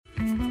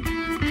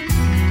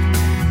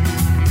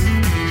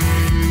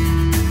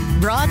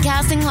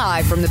Broadcasting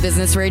live from the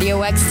Business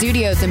Radio X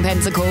studios in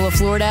Pensacola,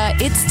 Florida,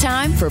 it's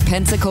time for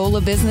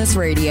Pensacola Business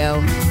Radio.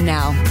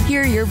 Now,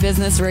 here are your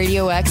Business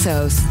Radio X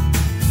hosts.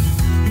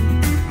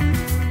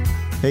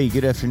 Hey,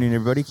 good afternoon,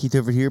 everybody. Keith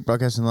over here,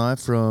 broadcasting live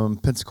from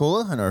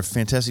Pensacola in our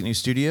fantastic new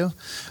studio.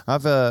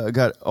 I've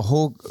got a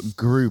whole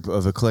group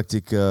of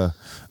eclectic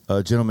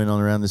gentlemen on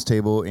around this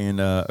table and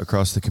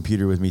across the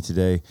computer with me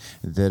today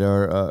that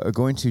are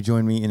going to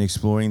join me in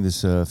exploring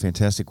this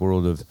fantastic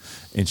world of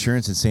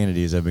insurance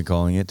insanity, as I've been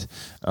calling it.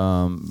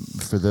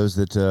 For those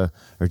that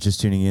are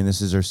just tuning in, this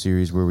is our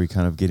series where we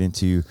kind of get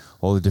into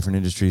all the different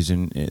industries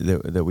and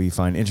that we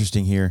find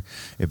interesting here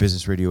at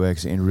Business Radio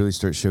X and really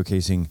start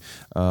showcasing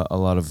a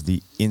lot of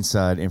the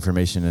inside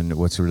information and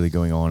what's really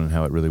going on and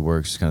how it really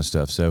works kind of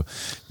stuff. So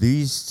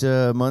these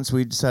months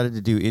we decided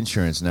to do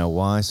insurance. Now,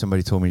 why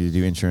somebody told me to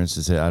do insurance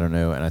is that I don't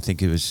know. And I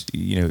think it was,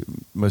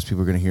 most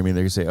people are going to hear me.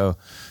 They're going to say, oh,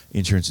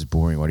 insurance is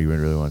boring. Why do you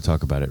really want to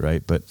talk about it,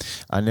 right? But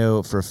I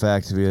know for a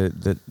fact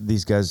that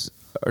these guys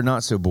are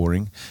not so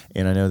boring,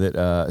 and I know that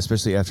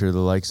especially after the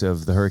likes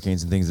of the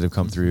hurricanes and things that have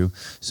come through,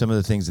 some of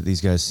the things that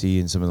these guys see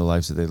and some of the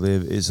lives that they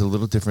live is a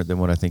little different than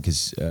what I think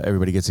is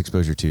everybody gets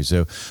exposure to.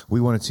 So we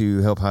wanted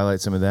to help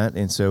highlight some of that,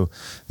 and so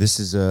this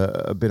is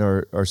a bit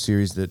our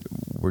series that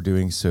we're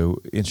doing.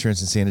 So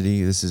Insurance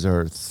Insanity, this is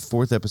our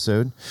 4th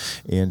episode,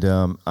 and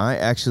I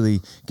actually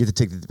get to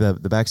take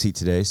the back seat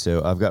today.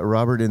 So I've got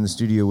Robert in the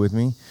studio with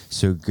me.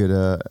 So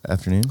good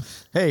afternoon.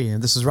 Hey,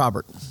 and this is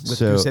Robert with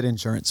Goosehead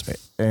Insurance.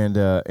 And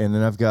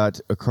then I've got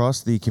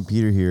across the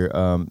computer here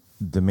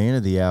the man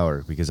of the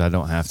hour, because I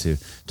don't have to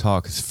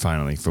talk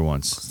finally for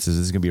once. So this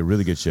is going to be a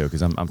really good show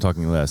because I'm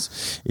talking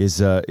less. Is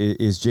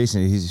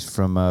Jason? He's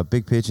from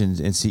Big Pitch and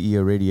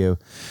CEO Radio.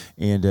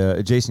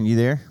 And Jason, you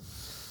there?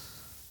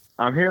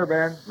 I'm here,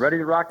 man. Ready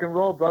to rock and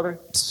roll, brother.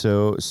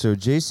 So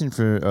Jason,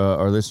 for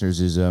our listeners,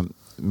 is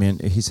man,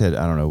 he's had,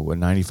 I don't know,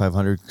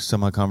 9,500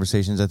 some odd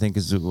conversations, I think,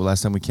 is the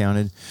last time we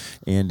counted,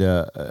 and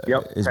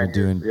has been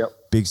doing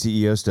big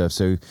CEO stuff.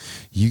 So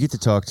you get to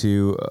talk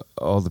to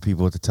all the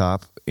people at the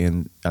top,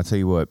 and I'll tell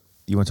you what,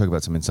 you want to talk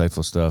about some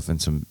insightful stuff and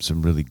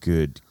some really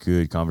good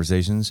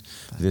conversations.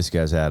 This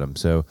guy's had them.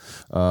 So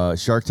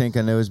Shark Tank,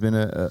 I know, has been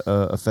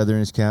a feather in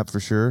his cap for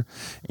sure.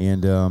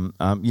 And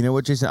you know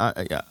what, Jason,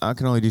 I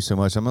can only do so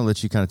much. I'm going to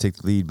let you kind of take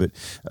the lead, but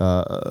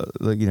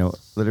let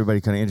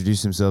everybody kind of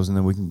introduce themselves, and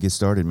then we can get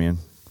started, man.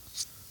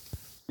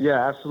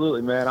 Yeah,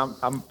 absolutely, man.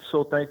 I'm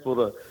so thankful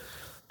to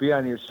be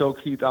on your show,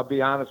 Keith. I'll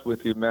be honest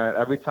with you, man.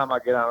 Every time I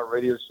get on a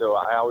radio show,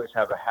 I always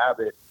have a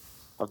habit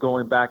of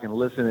going back and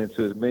listening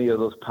to as many of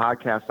those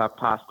podcasts I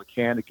possibly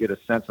can to get a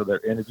sense of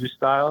their interview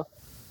style.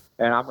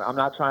 And I'm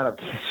not trying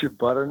to kiss your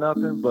butt or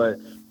nothing, but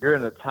you're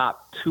in the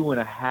top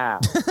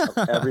 2.5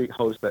 of every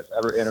host that's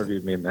ever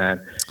interviewed me,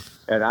 man.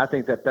 And I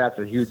think that's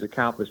a huge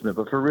accomplishment.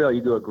 But for real,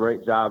 you do a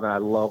great job, and I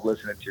love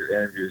listening to your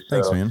interviews. So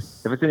thanks, man.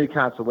 If it's any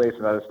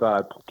consolation, I just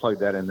thought I'd plug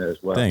that in there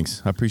as well.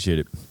 Thanks. I appreciate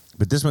it.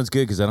 But this one's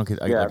good because I don't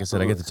get, like I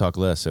said, I get to talk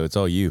less, so it's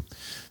all you.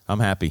 I'm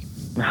happy.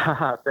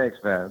 Thanks,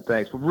 man.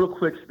 Thanks. Well, real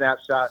quick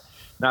snapshot,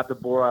 not to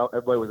bore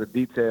everybody with the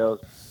details,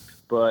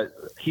 but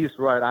he's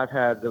right. I've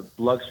had the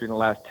luxury in the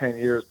last 10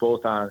 years,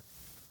 both on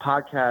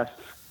podcasts,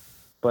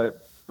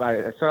 but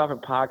I started off in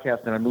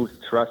podcasts, and I moved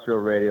to terrestrial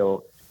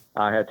radio.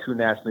 I had 2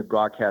 nationally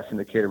broadcast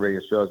syndicated radio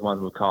shows.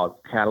 One was called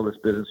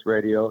Catalyst Business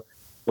Radio,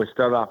 which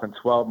started off in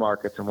 12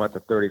 markets and went to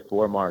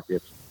 34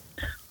 markets.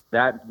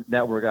 That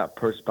network got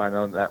purchased by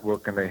another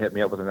network, and they hit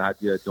me up with an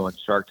idea of doing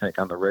Shark Tank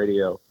on the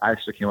radio. I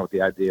actually came up with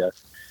the idea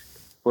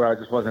where I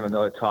just wasn't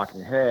another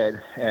talking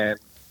head, and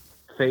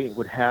fate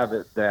would have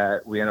it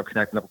that we ended up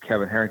connecting up with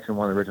Kevin Harrington,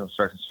 one of the original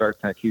stars in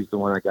Shark Tank. He's the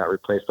one that got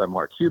replaced by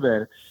Mark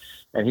Cuban,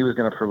 and he was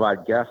going to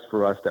provide guests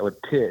for us that would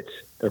pitch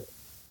their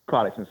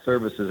products and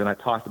services, and I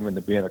talked him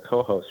into being a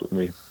co-host with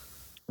me.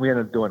 We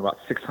ended up doing about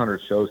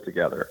 600 shows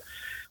together.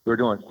 We were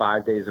doing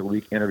 5 days a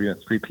week, interviewing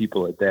 3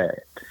 people a day,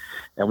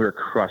 and we were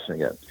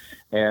crushing it.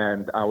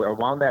 And I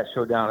wound that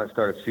show down and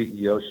started a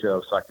CEO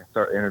show so I can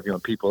start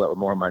interviewing people that were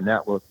more in my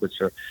network, which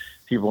are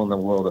people in the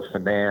world of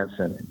finance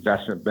and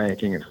investment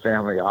banking and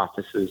family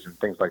offices and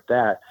things like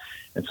that.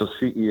 And so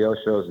CEO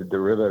show is a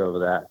derivative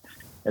of that.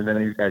 And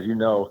then, as you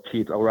know,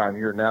 Keith, around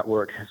your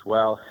network as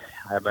well,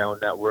 I have my own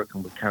network,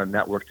 and we kind of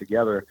network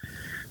together.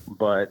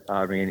 But,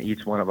 I mean,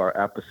 each one of our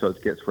episodes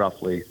gets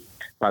roughly,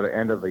 by the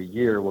end of the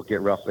year, we'll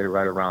get roughly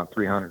right around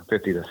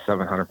 350 to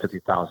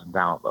 750,000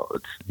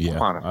 downloads. Yeah,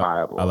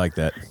 quantifiable. I like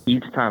that.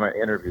 Each time I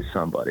interview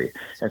somebody.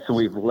 And so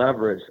we've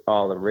leveraged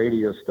all the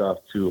radio stuff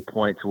to a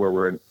point to where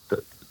we're in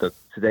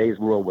today's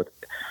world with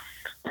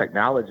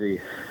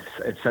technology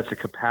in such a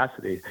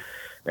capacity.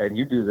 And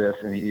you do this,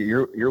 and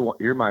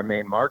you're my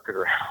main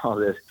marketer in all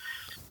this.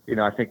 You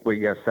know, I think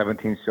we have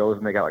 17 shows,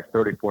 and they got like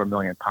 34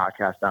 million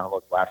podcast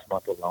downloads last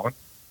month alone.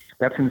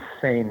 That's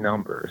insane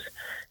numbers.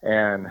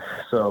 And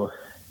so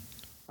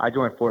I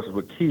joined forces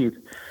with Keith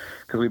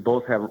because we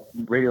both have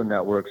radio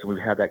networks, and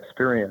we've had that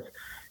experience,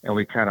 and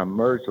we kind of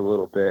merged a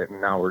little bit,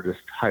 and now we're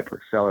just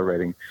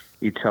hyper-accelerating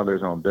each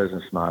other's own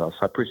business models.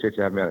 So I appreciate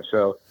you having me on the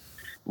show.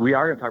 We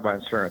are going to talk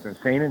about insurance,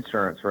 insane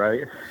insurance,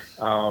 right?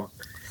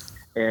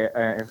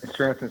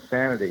 Insurance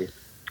Insanity.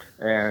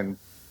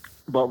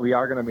 But we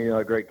are going to meet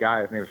a great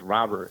guy. His name is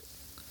Robert.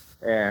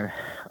 And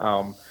he's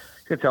going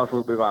to tell us a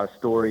little bit about his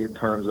story in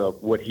terms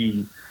of what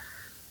he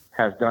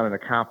has done and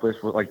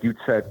accomplished. Like you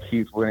said,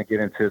 Keith, we're going to get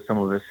into some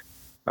of his,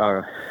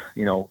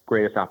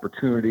 greatest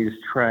opportunities,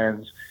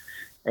 trends,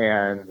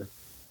 and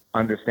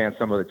understand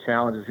some of the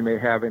challenges he may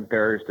have in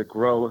barriers to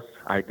growth,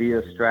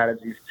 ideas,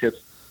 strategies,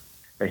 tips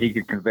that he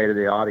can convey to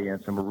the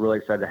audience. And we're really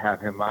excited to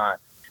have him on.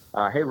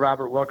 Hey,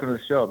 Robert, welcome to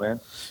the show, man.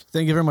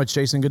 Thank you very much,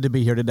 Jason. Good to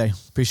be here today.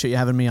 Appreciate you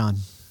having me on.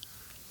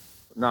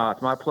 No,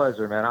 it's my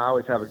pleasure, man. I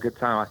always have a good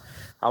time.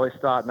 I always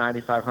thought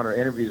 9,500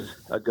 interviews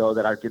ago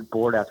that I'd get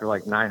bored after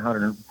like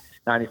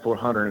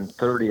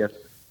 9,430th.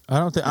 I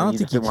don't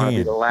think you want to be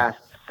can. the last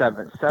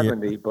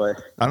 70,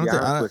 but I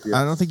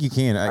don't think you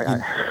can.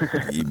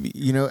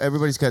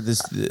 Everybody's got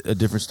a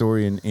different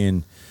story,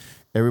 and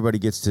everybody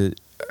gets to.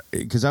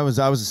 Because I was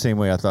the same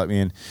way. I thought,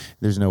 man,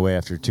 there's no way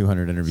after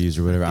 200 interviews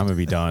or whatever, I'm gonna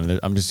be done.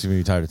 I'm just gonna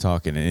be tired of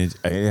talking, and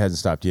it hasn't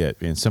stopped yet.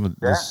 And some of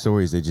the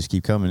stories, they just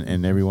keep coming,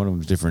 and every one of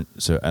them is different.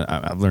 So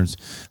I've learned.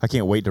 I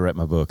can't wait to write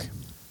my book.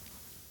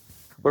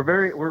 We're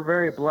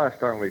very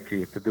blessed, aren't we,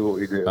 Keith, to do what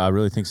we do? I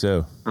really think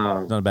so. It's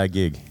not a bad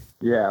gig.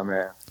 Yeah,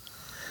 man.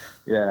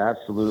 Yeah,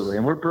 absolutely.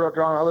 And we're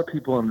drawing other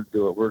people in to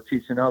do it. We're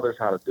teaching others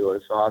how to do it.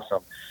 It's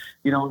awesome.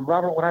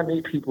 Robert, when I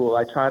meet people,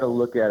 I try to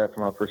look at it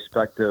from a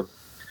perspective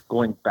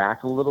going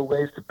back a little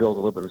ways to build a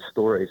little bit of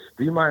stories.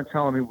 Do you mind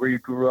telling me where you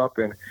grew up,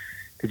 and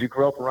did you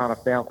grow up around a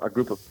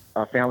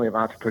family of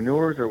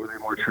entrepreneurs, or were they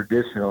more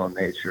traditional in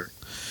nature?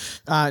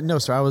 No,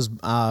 sir. I was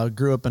born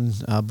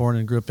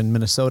and grew up in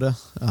Minnesota.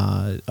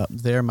 Up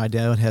there, my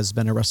dad has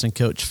been a wrestling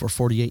coach for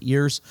 48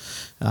 years.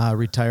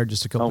 Retired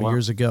just a couple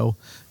years ago.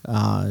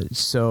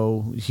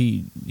 So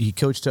he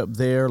coached up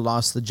there,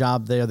 lost the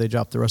job there. They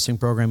dropped the wrestling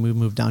program. We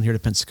moved down here to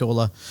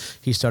Pensacola.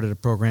 He started a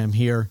program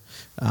here.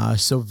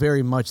 So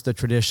very much the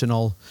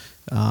traditional.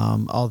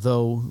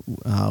 Although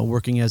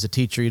working as a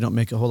teacher, you don't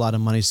make a whole lot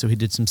of money, so he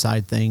did some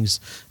side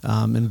things.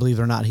 And believe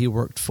it or not, he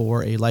worked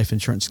for a life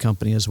insurance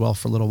company as well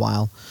for a little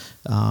while.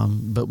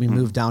 But we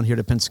moved down here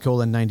to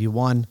Pensacola in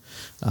 91,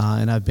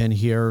 and I've been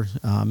here,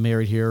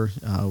 married here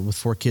with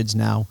 4 kids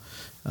now.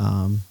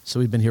 So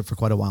we've been here for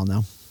quite a while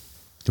now.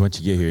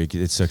 Once you get here,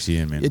 it sucks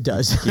you in, man. It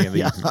does. You can't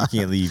leave. You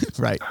can't leave.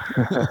 Right.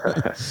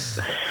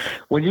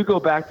 When you go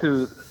back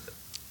to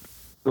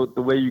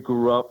the way you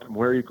grew up and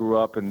where you grew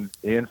up and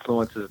the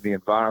influences of the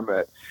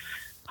environment,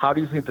 how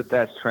do you think that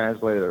that's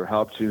translated or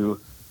helped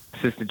you,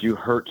 assisted you,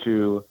 hurt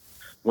you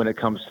when it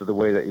comes to the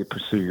way that you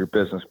pursue your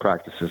business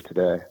practices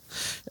today?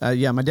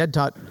 My dad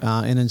taught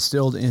and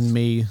instilled in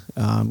me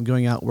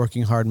going out,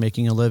 working hard,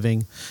 making a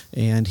living,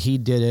 and he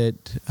did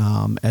it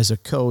as a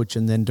coach,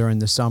 and then during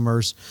the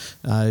summers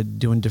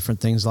doing different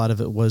things. A lot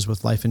of it was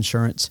with life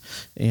insurance,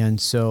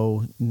 and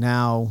so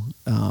now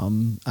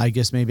I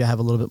guess maybe I have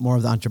a little bit more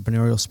of the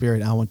entrepreneurial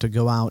spirit. I want to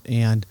go out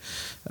and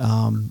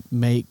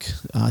make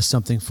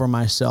something for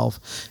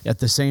myself. At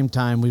the same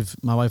time,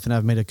 my wife and I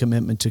have made a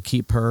commitment to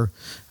keep her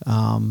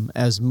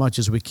as much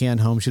as we can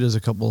home. She does a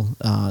couple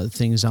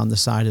things on the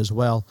side as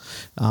well,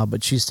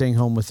 but she's staying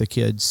home with the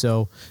kids.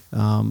 So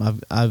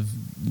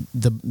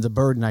the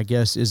burden, I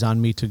guess, is on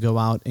me to go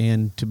out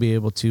and to be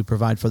able to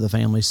provide for the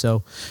family.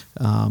 So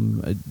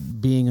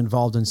being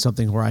involved in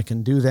something where I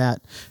can do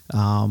that,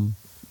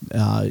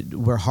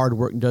 where hard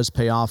work does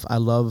pay off. I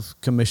love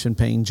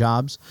commission-paying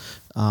jobs.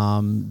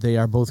 They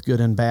are both good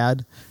and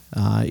bad.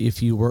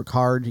 If you work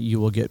hard, you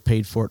will get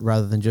paid for it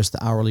rather than just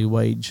the hourly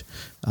wage.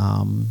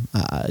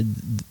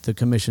 The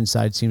commission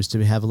side seems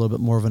to have a little bit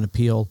more of an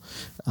appeal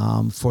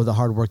for the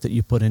hard work that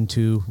you put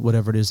into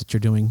whatever it is that you're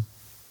doing.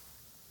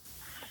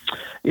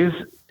 Is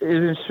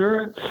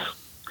insurance,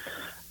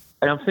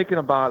 and I'm thinking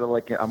about it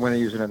like, I'm going to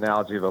use an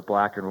analogy of a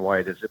black and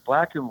white. Is it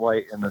black and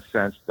white in the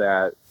sense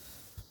that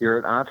you're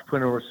an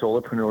entrepreneur,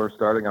 solopreneur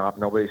starting off?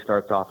 Nobody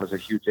starts off as a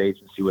huge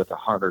agency with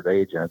 100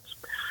 agents.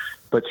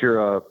 But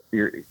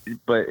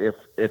but if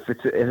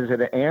it's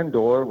an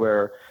and/or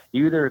where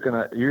you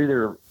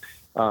either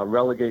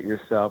relegate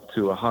yourself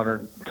to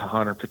 $100,000 to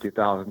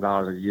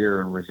 $150,000 a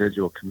year in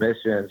residual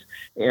commissions,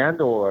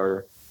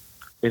 and/or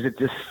is it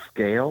just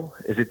scale?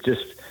 Is it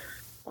just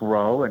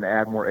grow and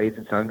add more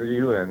agents under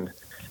you? And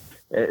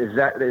is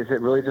it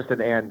really just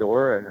an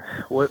and/or? And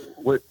what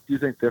do you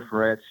think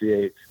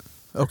differentiates?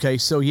 Okay,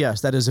 so yes,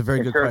 that is a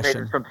very good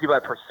question. From people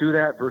that pursue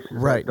that versus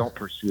that don't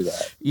pursue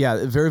that.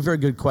 Yeah, very, very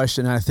good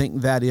question. And I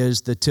think that is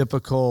the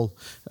typical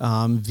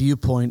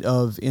viewpoint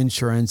of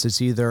insurance.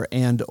 It's either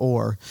and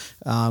or.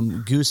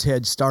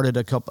 Goosehead started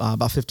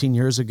about 15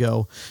 years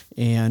ago,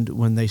 and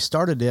when they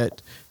started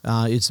it,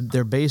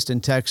 they're based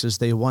in Texas.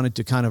 They wanted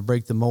to kind of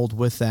break the mold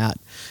with that,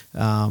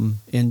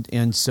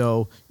 and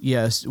so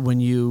yes,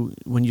 when you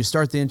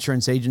start the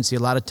insurance agency,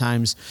 a lot of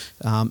times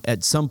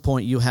at some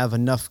point you have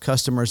enough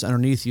customers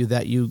underneath you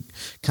that you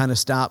kind of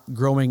stop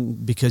growing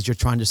because you're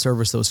trying to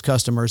service those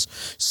customers.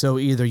 So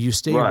either you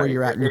stay where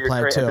you're at and you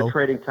plateau. It's a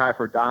trading tie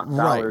for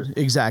dollars. Right,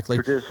 exactly. exactly.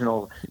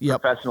 traditional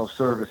professional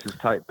services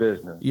type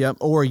business. Yep.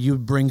 Or you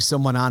bring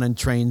someone on and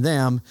train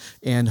them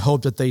and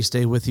hope that they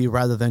stay with you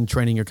rather than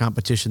training your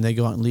competition. They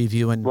go out and leave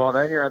you. And well,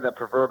 then you're in the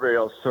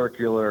proverbial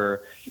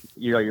circular,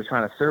 you're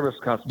trying to service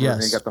customers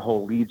and you got the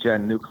whole lead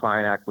gen, new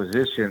client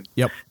acquisition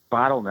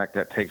bottleneck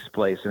that takes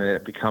place. And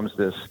it becomes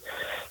this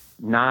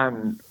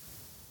non-wanted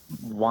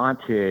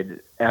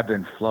ebb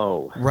and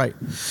flow. Right.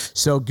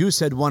 So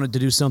Goosehead wanted to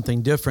do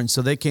something different.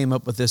 So they came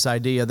up with this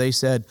idea. They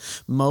said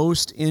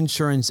most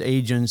insurance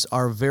agents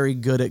are very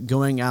good at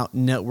going out,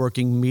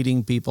 networking,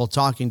 meeting people,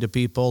 talking to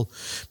people,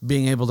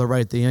 being able to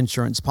write the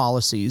insurance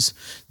policies.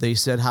 They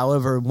said,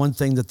 however, one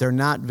thing that they're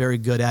not very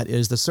good at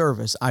is the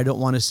service. I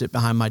don't want to sit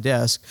behind my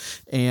desk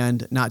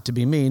and, not to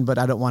be mean, but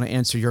I don't want to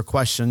answer your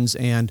questions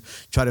and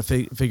try to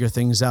figure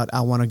things out.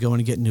 I want to go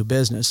and get new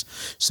business.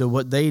 So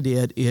what they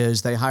did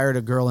is they hired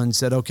a girl and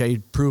said, okay,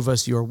 prove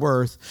us your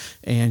worth,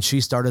 and she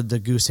started the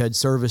Goosehead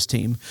service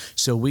team.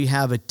 So we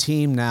have a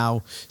team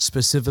now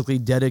specifically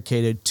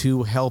dedicated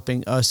to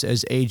helping us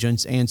as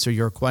agents answer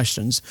your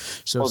questions.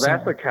 So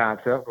that's the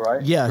concept,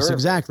 right? Yes,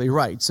 exactly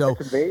right. So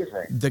it's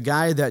amazing. The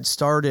guy that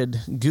started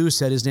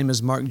Goosehead, his name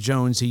is Mark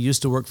Jones. He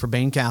used to work for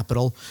Bain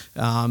Capital,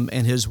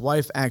 and his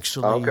wife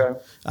actually,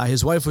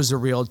 his wife was a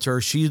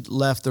realtor. She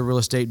left the real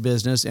estate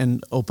business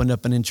and opened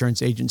up an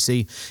insurance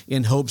agency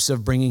in hopes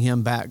of bringing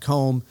him back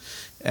home.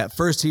 At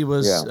first, he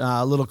was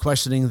a little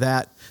questioning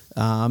that,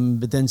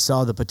 but then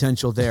saw the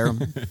potential there.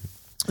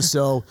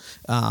 So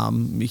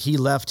he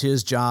left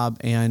his job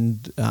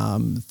and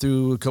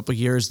through a couple of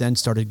years then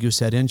started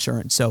Goosehead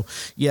Insurance. So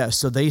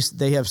so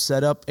they have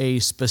set up a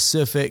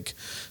specific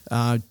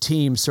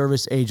team,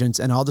 service agents,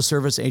 and all the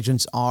service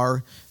agents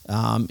are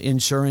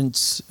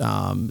insurance.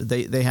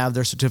 They have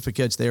their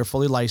certificates. They are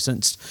fully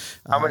licensed.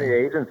 How many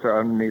agents are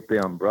underneath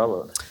the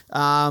umbrella?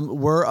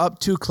 We're up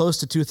to close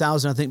to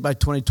 2,000. I think by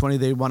 2020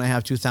 they want to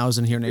have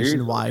 2,000 here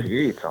nationwide.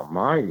 Jeez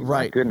almighty.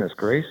 Right. My goodness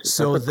gracious.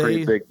 So that's a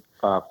pretty big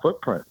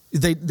footprint.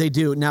 They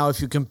do. Now,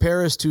 if you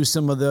compare us to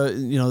some of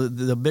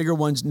the bigger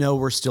ones, no,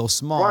 we're still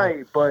small.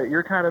 Right, but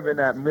you're kind of in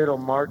that middle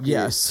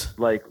market,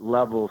 like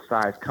level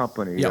size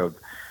company,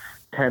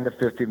 10 to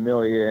 50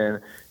 million,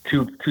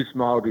 too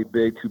small to be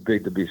big, too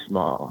big to be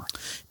small.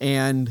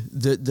 And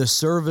the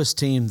service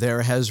team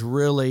there has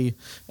really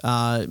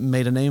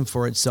made a name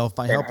for itself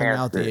by helping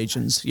out the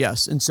agents.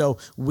 Yes, and so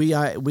we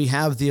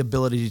have the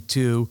ability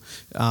to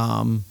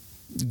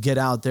get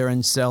out there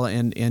and sell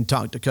and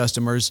talk to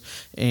customers.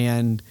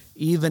 And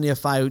even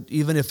if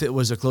it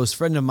was a close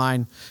friend of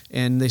mine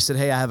and they said,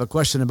 hey, I have a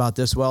question about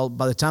this. Well,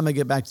 by the time I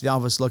get back to the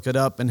office, look it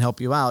up and help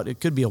you out, it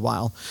could be a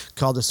while.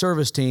 Call the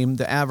service team.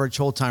 The average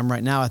hold time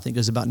right now, I think,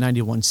 is about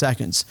 91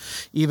 seconds.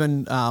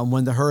 Even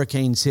when the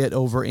hurricanes hit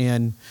over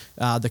in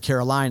the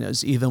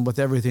Carolinas, even with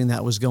everything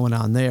that was going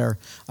on there,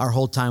 our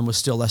hold time was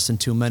still less than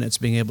 2 minutes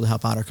being able to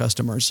help out our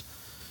customers.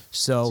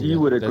 So you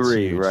would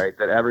agree, right,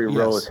 that every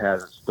road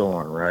has its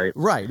thorn, right?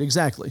 Right,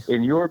 exactly.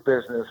 In your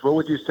business, what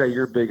would you say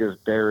your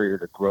biggest barrier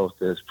to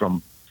growth is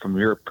from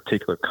your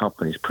particular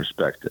company's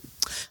perspective?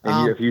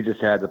 And if you just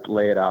had to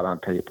lay it out on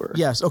paper.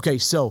 Yes. Okay.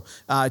 So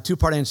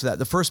two-part answer to that.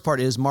 The first part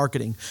is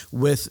marketing.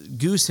 With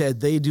Goosehead,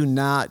 they do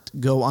not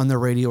go on the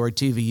radio or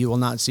TV. You will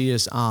not see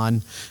us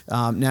on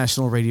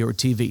national radio or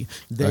TV.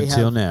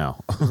 Until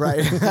now.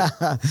 Right.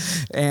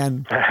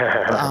 And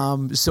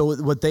so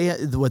what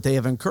they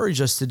have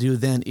encouraged us to do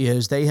then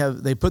is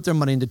they put their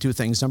money into two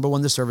things. Number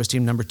one, the service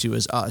team. Number two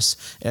is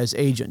us as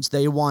agents.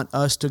 They want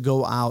us to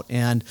go out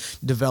and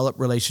develop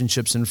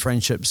relationships and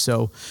friendships.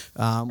 So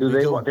do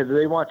they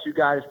want you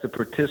guys to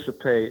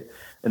participate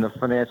in the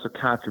financial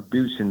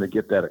contribution to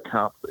get that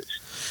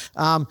accomplished?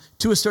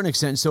 To a certain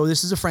extent. So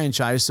this is a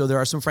franchise, so there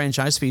are some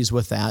franchise fees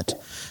with that.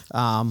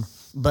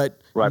 But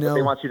right, but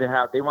they want you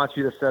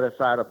to set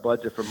aside a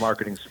budget for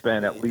marketing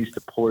spend, at least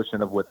a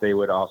portion of what they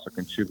would also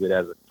contribute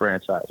as a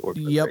franchise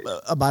organization.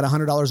 Yep, about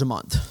 $100 a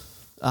month.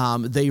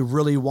 They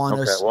really want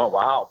us. Well,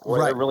 wow. Boy,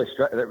 right. They really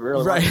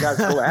want you guys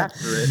to go after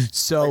it.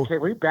 So, can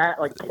we bat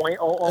like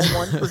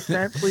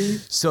 0.001%,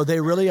 please? So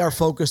they really are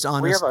focused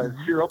on We have a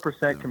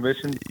 0%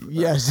 commission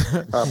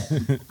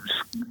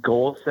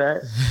goal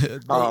set.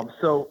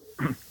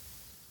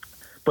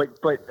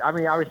 But I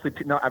mean, obviously,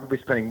 not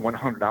everybody's spending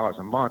 $100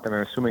 a month. I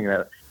mean, assuming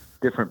that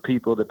different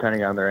people,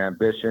 depending on their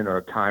ambition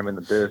or time in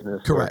the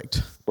business.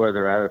 Correct. Where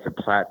they're at, if they're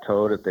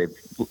plateaued, if they've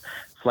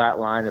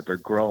flatline, if they're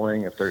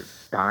growing, if they're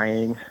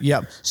dying.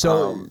 Yep.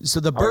 So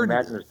the burden. I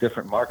imagine there's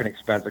different marketing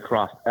expense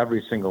across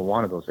every single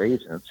one of those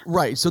agents.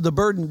 Right. So the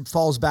burden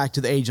falls back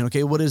to the agent.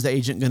 Okay, what is the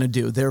agent going to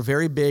do? They're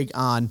very big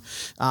on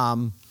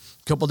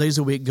couple days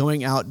a week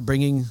going out,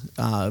 bringing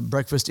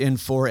breakfast in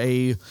for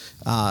a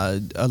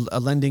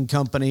lending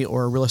company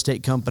or a real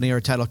estate company or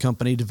a title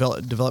company,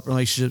 develop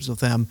relationships with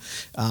them,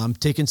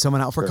 taking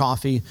someone out for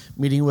coffee,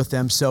 meeting with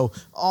them. So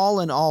all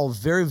in all,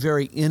 very,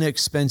 very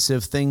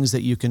inexpensive things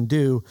that you can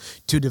do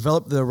to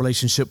develop the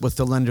relationship with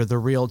the lender, the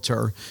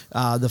realtor,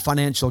 the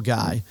financial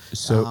guy.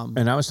 So,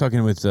 and I was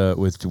talking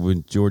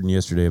with Jordan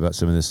yesterday about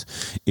some of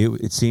this.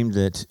 It seemed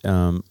that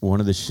one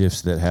of the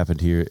shifts that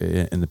happened here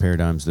in the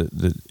paradigms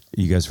that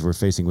you guys were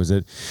facing? Was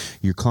it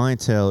your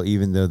clientele,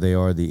 even though they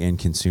are the end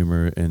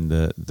consumer and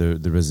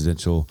the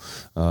residential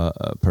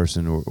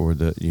person or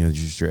the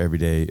just your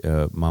everyday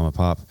mom and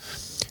pop,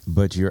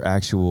 but your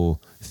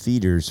actual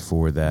feeders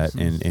for that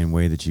and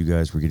way that you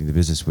guys were getting the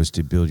business was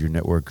to build your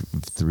network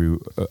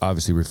through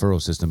obviously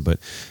referral system, but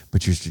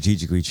you're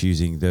strategically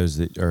choosing those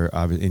that are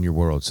in your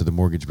world. So the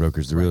mortgage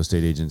brokers, the real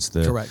estate agents,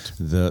 the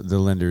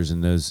lenders,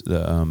 and those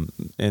and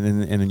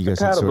then you guys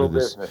had sort of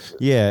this business.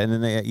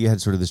 And then you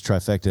had sort of this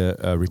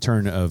trifecta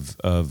return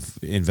of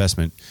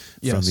investment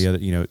from the other.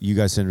 You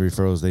guys send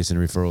referrals, they send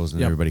referrals,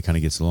 and everybody kind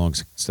of gets along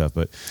stuff.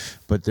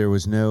 But there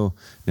was no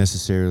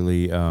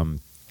necessarily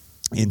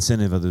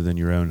incentive other than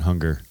your own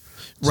hunger.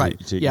 Right.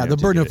 The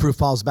burden of proof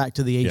falls back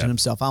to the agent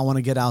himself. I want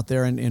to get out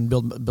there and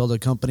build a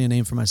company, a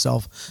name for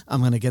myself.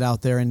 I'm going to get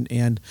out there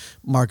and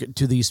market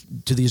to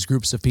these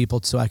groups of people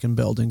so I can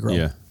build and grow.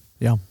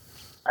 Yeah.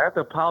 I have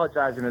to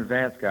apologize in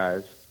advance,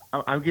 guys.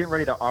 I'm getting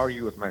ready to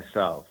argue with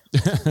myself.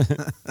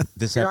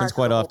 This happens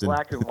quite often.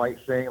 Black and white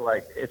saying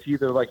like it's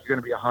either like you're going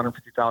to be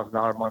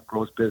 $150,000 a month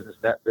gross business,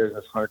 net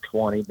business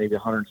 120, maybe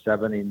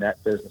 170,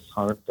 net business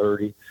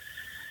 130.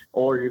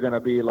 Or you're going to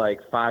be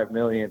like 5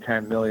 million,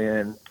 10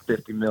 million,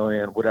 50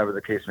 million, whatever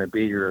the case may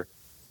be. You're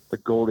the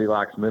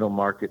Goldilocks middle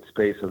market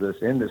space of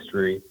this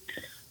industry.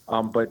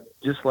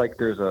 But just like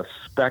there's a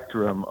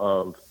spectrum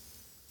of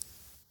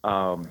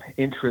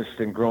interest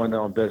in growing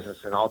their own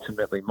business and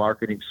ultimately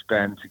marketing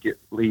spend to get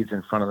leads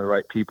in front of the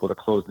right people to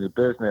close new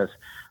business,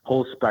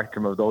 whole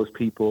spectrum of those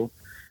people,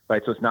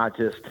 right? So it's not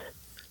just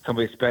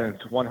somebody spending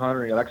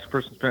 100, the next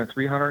person spending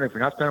 300. If you're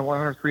not spending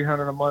 100,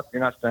 300 a month,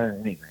 you're not spending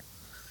anything.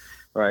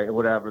 Right,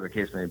 whatever the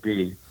case may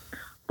be.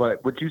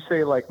 But would you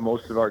say, like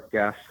most of our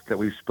guests that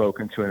we've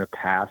spoken to in the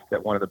past,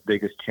 that one of the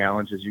biggest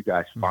challenges you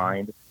guys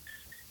find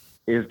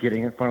is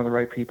getting in front of the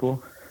right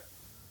people?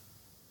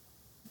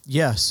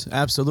 Yes,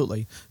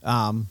 absolutely.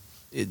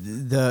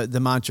 The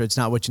mantra, it's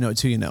not what you know,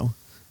 it's who you know.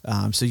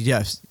 So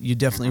yes, you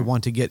definitely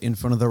want to get in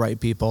front of the right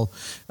people.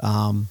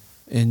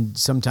 And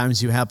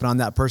sometimes you happen on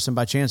that person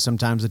by chance.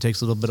 Sometimes it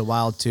takes a little bit of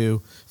while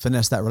to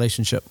finesse that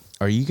relationship.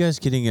 Are you guys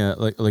getting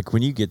like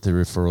when you get the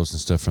referrals and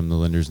stuff from the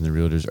lenders and the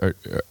realtors?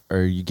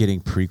 Are you getting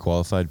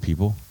pre-qualified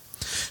people?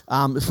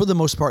 For the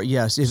most part,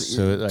 yes.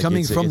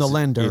 Coming from the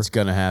lender, it's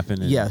going to happen.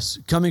 Yes,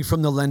 coming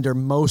from the lender,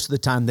 most of the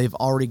time they've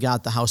already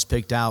got the house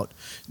picked out.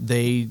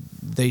 They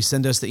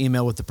send us the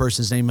email with the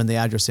person's name and the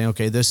address, saying,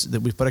 "Okay,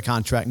 we put a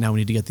contract. Now we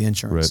need to get the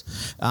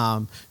insurance."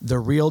 Right. The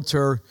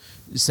realtor.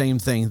 Same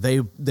thing.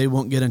 They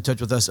won't get in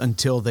touch with us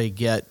until they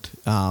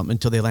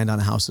until they land on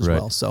a house as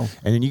well. So,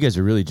 and then you guys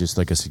are really just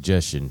like a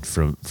suggestion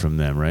from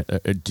them, right?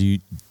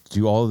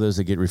 Do all of those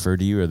that get referred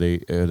to you are they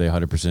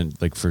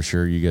 100% like for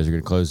sure you guys are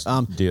going to close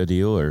a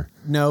deal or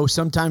no?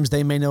 Sometimes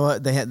they may know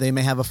it. They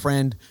may have a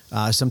friend.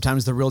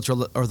 Sometimes the realtor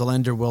or the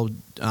lender will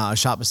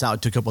shop us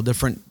out to a couple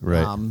different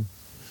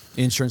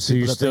insurance. So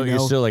you're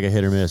still like a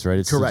hit or miss, right?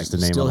 It's correct. Still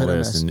just a name on the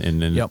list,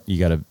 and then you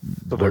got to.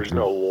 So there's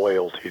no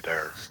loyalty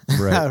there,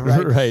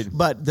 right? Right.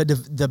 But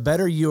the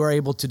better you are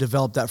able to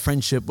develop that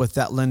friendship with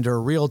that lender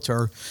or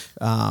realtor,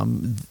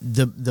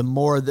 the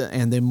more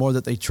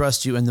that they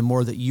trust you, and the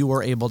more that you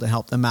are able to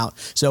help them out.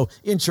 So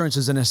insurance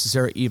is a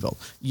necessary evil.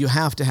 You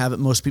have to have it.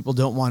 Most people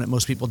don't want it.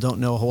 Most people don't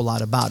know a whole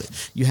lot about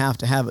it. You have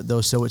to have it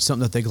though, so it's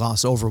something that they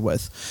gloss over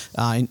with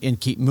and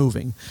keep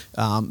moving.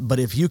 But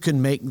if you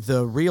can make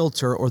the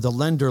realtor or the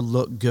lender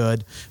look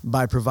good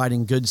by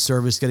providing good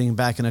service, getting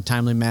back in a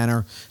timely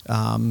manner,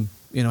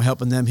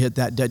 helping them hit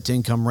that debt to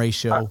income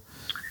ratio.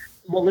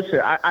 Well, listen,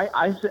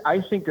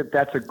 I think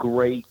that's a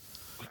great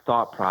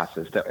thought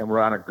process, and we're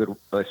on a good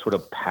sort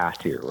of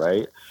path here,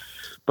 right?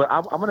 But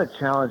I'm going to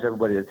challenge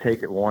everybody to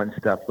take it one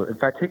step. In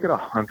fact, take it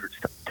 100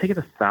 steps, take it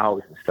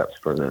 1,000 steps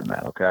further than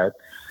that. Okay,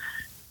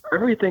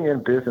 everything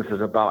in business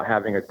is about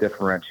having a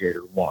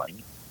differentiator.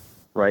 One,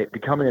 right?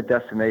 Becoming a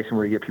destination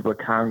where you get people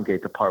to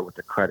congregate to part with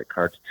the credit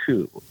cards.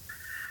 Two.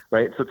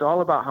 Right, so it's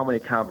all about how many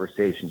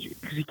conversations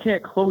because you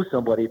can't close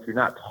somebody if you're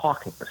not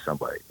talking to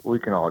somebody. We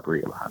can all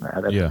agree on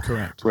that. That's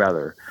correct.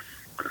 Rather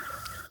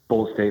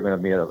bold statement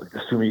of me,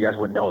 assuming you guys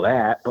wouldn't know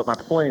that. But my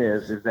point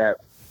is that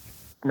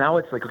now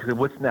it's like, okay,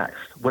 what's next?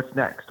 What's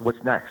next?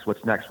 What's next?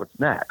 What's next? What's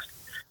next?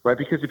 Right,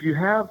 because if you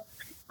have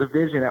the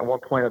vision at one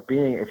point of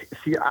being,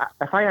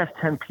 if I ask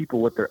 10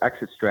 people what their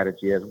exit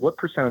strategy is, what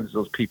percentage of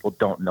those people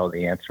don't know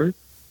the answer?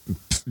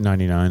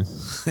 99.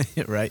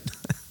 Right.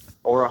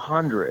 Or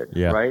 100,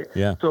 right?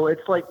 Yeah. So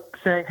it's like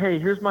saying, hey,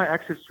 here's my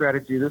exit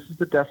strategy. This is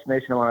the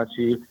destination I want to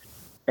achieve.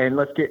 And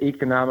let's get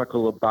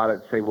economical about it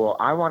and say, well,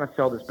 I want to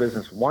sell this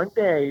business one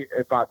day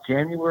about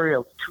January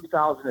of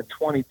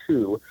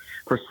 2022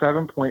 for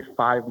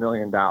 $7.5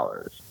 million.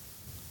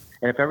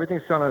 And if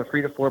everything's selling at a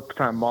 3 to 4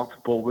 time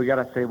multiple, we got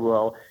to say,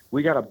 well,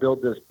 we got to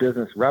build this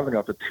business revenue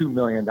up to $2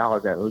 million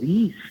at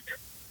least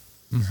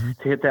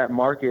to hit that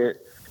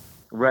market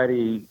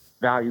ready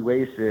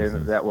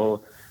valuation that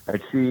will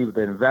achieve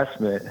the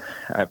investment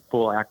at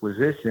full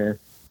acquisition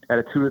at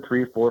a 2 to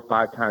 3, 4,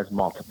 5 times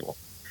multiple.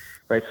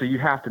 Right, so you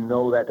have to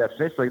know that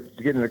destination. Like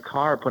to get in the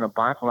car, put a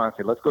blindfold on, and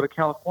say, "Let's go to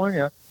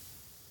California."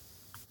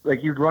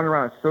 like you'd run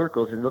around in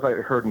circles and look like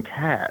you're herding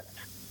cats,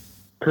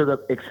 to the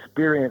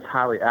experienced,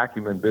 highly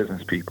acumen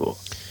business people.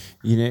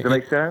 Does that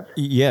make sense?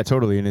 Yeah,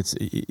 totally. And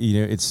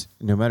it's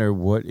no matter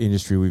what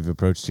industry we've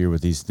approached here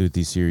with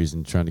these series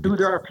and trying to get. Dude,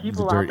 there are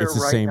people out there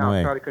right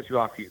now. Sorry to cut you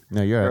off, Keith.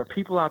 No, you're right. There are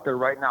people out there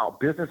right now,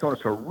 business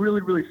owners who are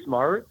really, really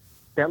smart,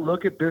 that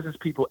look at business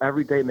people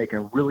every day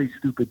making really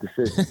stupid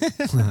decisions.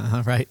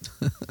 Right.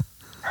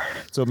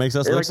 So it makes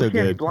us look so good. We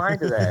can't be blind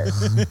to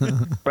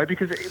that, right?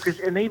 Because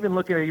and they even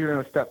look at it even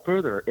a step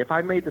further. If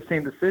I made the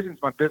same decisions,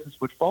 my business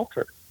would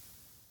falter.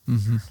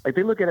 Mm-hmm. Like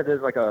they look at it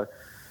as like an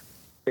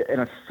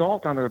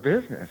assault on their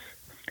business.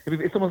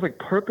 It's almost like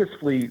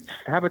purposefully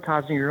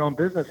sabotaging your own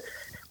business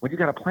when you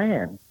got a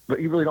plan,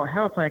 but you really don't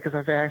have a plan because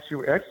I've asked you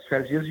what your exit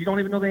strategy is. You don't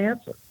even know the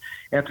answer.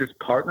 And if there's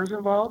partners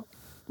involved,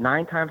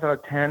 9 times out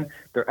of 10,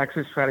 their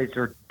exit strategies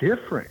are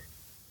different.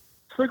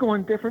 So they're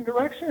going different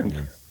directions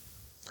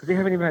because they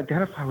haven't even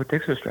identified what the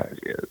exit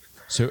strategy is.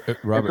 So,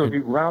 Robert, so if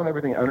you round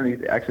everything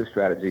underneath the exit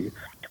strategy,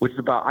 which is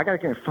about, I got to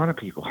get in front of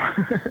people.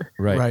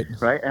 Right.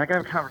 And I got to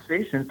have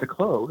conversations to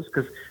close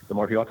because the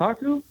more people I talk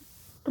to,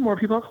 the more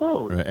people I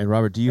close. Right. And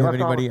Robert, do you have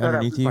anybody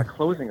underneath you? My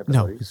closing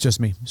ability. No, it's just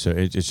me. So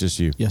it's just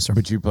you. Yes, sir.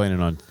 But you're planning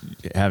on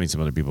having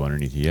some other people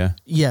underneath you, yeah?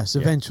 Yes,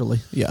 eventually.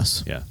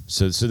 Yes. Yeah.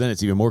 So then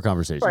it's even more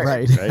conversation.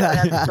 Right. You got to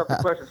ask yourself the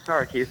question.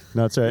 Sorry, Keith.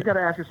 No, that's right. You got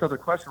to ask yourself the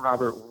question,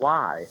 Robert.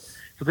 Why?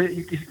 So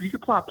you can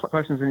plot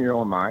questions in your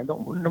own mind.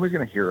 Nobody's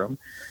going to hear them.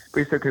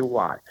 But you say, okay,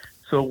 why?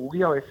 So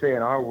we always say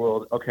in our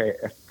world, okay,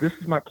 if this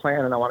is my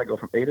plan and I want to go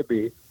from A to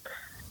B,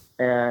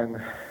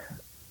 and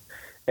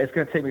it's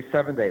going to take me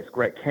 7 days.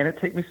 Great. Can it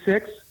take me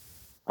 6?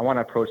 I want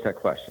to approach that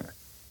question.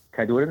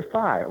 Can I do it in 5?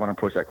 I want to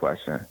approach that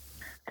question.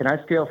 Can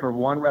I scale from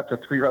 1 rep to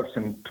 3 reps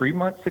in 3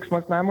 months, 6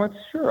 months, 9 months?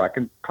 Sure, I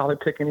can probably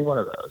pick any one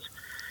of those.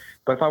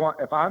 But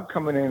if I'm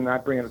coming in and I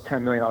bring in a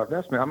 $10 million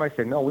investment, I might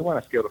say, no, we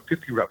want to scale to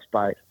 50 reps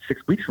by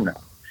 6 weeks from now.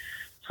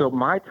 So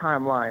my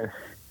timeline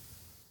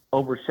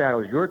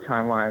overshadows your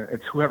timeline.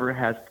 It's whoever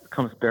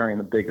comes bearing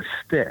the biggest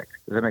stick.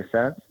 Does that make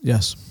sense?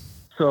 Yes.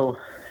 So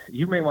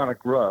you may want to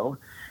grow.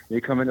 You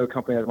come into a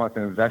company that wants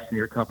to invest in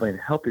your company and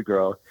help you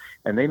grow,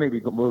 and they may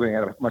be moving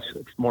at a much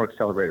more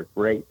accelerated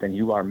rate than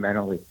you are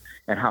mentally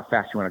and how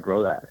fast you want to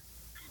grow that.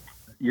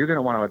 You're going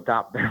to want to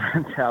adopt their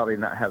mentality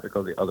and not have to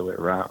go the other way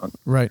around.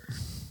 Right.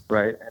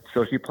 Right? And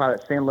so if you apply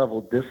that same level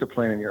of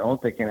discipline in your own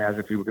thinking as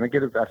if you were going to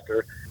get an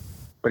investor,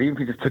 but even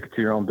if you just took it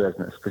to your own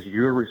business, because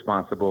you're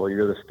responsible,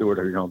 you're the steward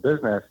of your own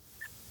business,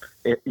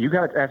 you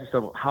got to ask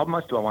yourself, how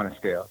much do I want to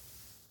scale?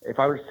 If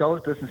I were to sell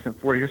this business in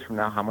 4 years from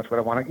now, how much would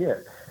I want to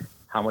get?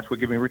 How much would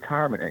give me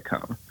retirement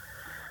income?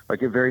 I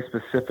get very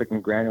specific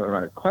and granular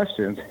around the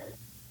questions.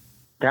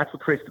 That's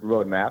what creates the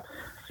roadmap.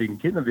 So you can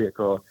get in the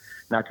vehicle,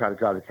 not try to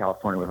drive to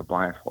California with a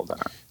blindfold on.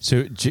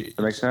 So, does that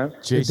make sense?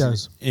 Jason, it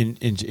does.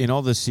 In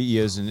all the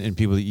CEOs and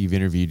people that you've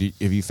interviewed,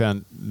 have you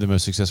found the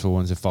most successful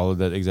ones have followed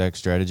that exact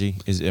strategy?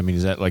 Is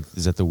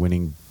that the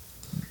winning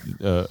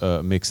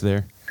mix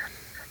there?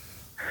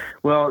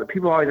 Well,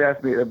 people always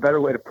ask me, a better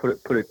way to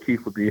put it,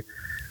 Keith, would be,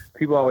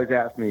 people always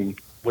ask me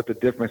what the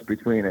difference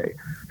between a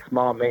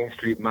small Main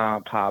Street mom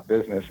and pop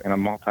business and a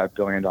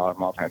multi-billion-dollar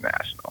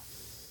multinational.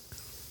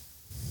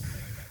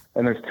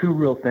 And there's 2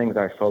 real things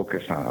I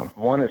focus on.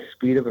 One is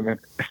speed of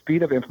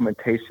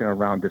implementation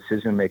around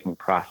decision-making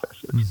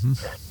processes. Mm-hmm.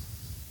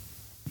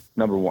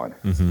 Number 1.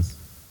 Mm-hmm.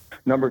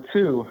 Number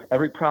 2,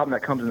 every problem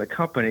that comes in the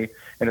company,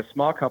 in a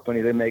small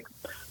company, they make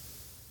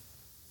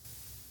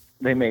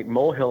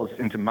molehills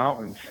into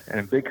mountains, and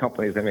in big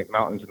companies, they make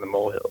mountains into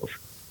molehills.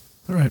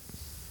 All right.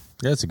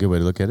 Yeah, that's a good way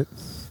to look at it.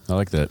 I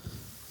like that.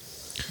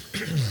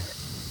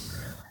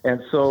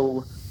 And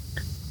so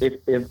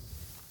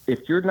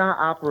if you're not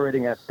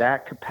operating at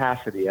that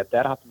capacity, at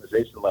that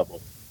optimization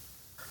level,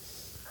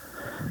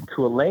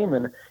 to a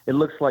layman, it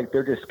looks like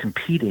they're just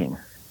competing.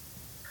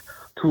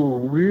 To a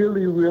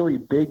really, really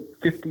big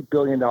 $50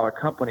 billion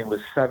company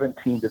with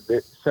 17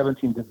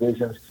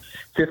 divisions,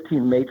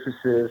 15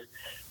 matrices,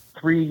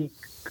 3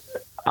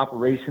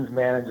 operations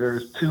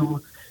managers,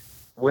 2.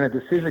 When a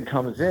decision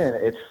comes in,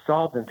 it's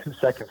solved in 2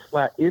 seconds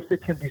flat. If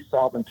it can be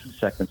solved in 2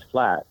 seconds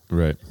flat,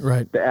 right.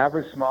 The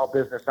average small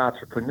business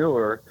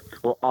entrepreneur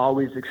will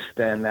always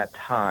extend that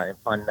time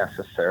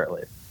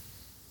unnecessarily.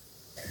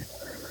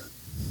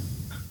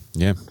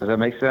 Yeah. Does that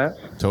make sense?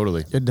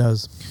 Totally. It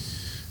does.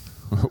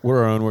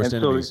 We're our own worst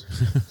enemies.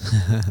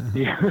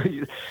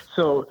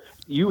 So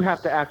you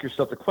have to ask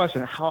yourself the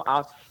question: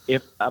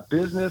 if a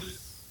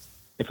business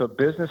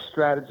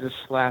strategist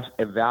 /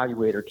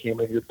 evaluator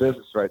came into your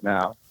business right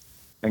now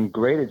and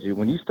graded you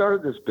when you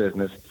started this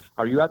business,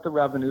 are you at the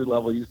revenue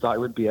level you thought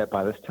you would be at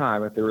by this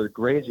time? If they were to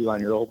grade you on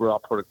your overall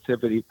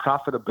productivity,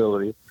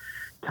 profitability,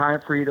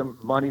 time freedom,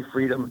 money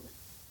freedom,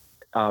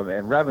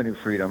 and revenue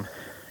freedom,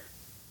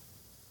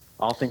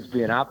 all things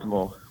being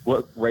optimal,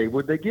 what grade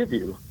would they give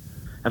you?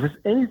 If it's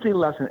anything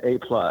less than A+,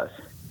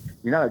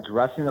 you're not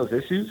addressing those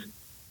issues,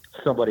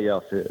 somebody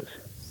else is.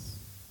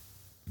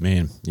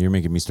 Man, you're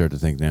making me start to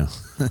think now.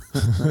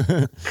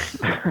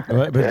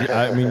 But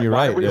I mean, you're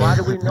right. Why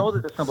do we know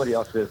that somebody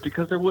else is?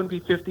 Because there wouldn't be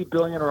 $50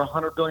 billion or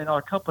 $100 billion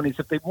companies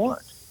if they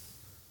weren't.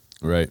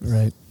 Right.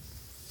 Right.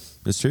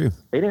 That's true.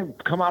 They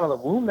didn't come out of the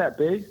womb that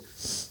big.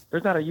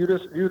 There's not a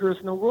uterus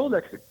in the world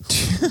that could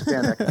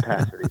stand that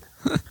capacity.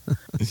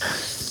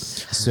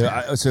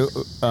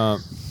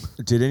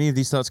 Did any of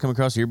these thoughts come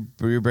across your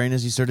brain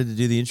as you started to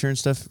do the insurance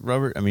stuff,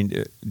 Robert? I mean,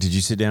 did you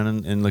sit down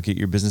and look at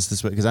your business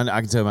this way? Because I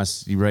can tell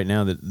you right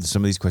now that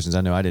some of these questions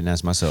I know I didn't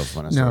ask myself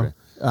when I started.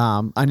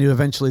 I knew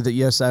eventually that,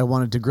 yes, I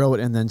wanted to grow it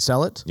and then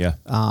sell it. Yeah.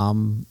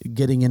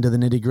 Getting into the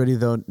nitty-gritty,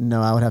 though,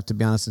 no, I would have to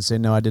be honest and say,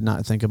 no, I did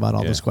not think about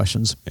all those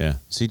questions. Yeah.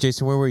 See,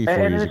 Jason, where were you 4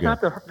 years and it's ago?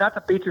 not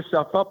to beat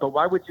yourself up, but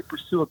why would you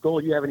pursue a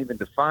goal you haven't even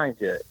defined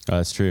yet? Oh,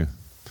 that's true.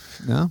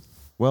 No?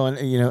 Well,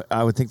 and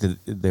I would think that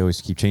they always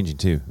keep changing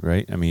too,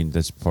 right? I mean,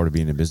 that's part of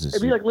being in business.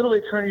 It'd be like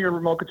literally turning your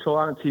remote control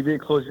on TV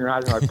and closing your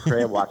eyes and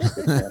pray and watch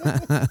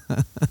it.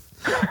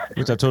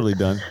 Which I've totally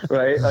done.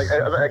 Right?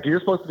 Like you're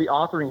supposed to be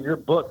authoring your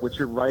book, which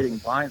you're writing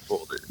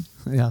blindfolded.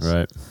 Yes.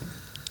 Right.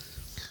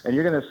 And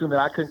you're going to assume that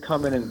I could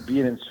come in and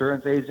be an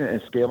insurance agent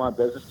and scale my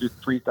business, do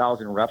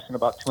 3,000 reps in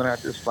about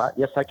 2.5 years flat?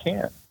 Yes, I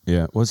can.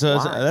 Yeah. Well, so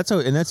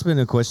that's been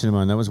a question of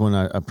mine. That was one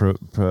I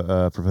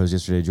proposed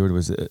yesterday. Jordan,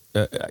 was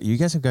you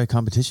guys have got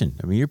competition.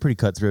 I mean, you're pretty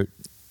cutthroat,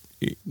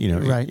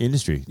 Right.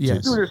 industry.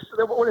 Yes. Dude,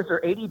 what is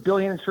there, 80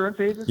 billion insurance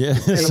agents? Yeah.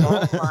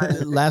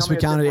 Last we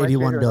counted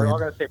 81 billion. They're all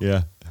gonna say,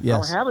 Yeah.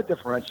 Yes. I don't have a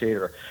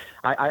differentiator.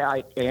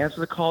 I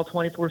answer the call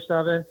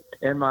 24/7,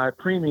 and my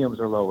premiums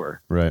are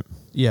lower. Right.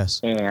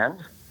 Yes. And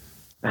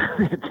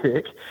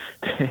tick.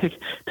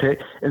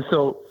 And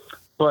so,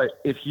 but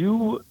if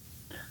you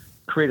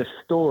create a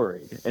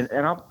story, and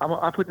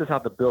I put this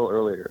out the bill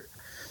earlier.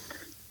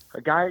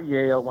 A guy at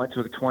Yale went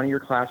to a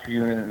 20-year class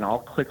reunion, and all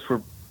cliques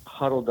were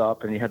huddled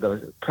up, and you had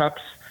the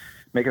preps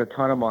making a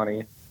ton of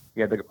money.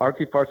 You had the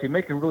artsy-fartsy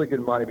making really good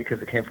money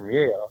because it came from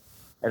Yale,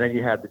 and then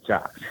you had the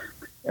jocks.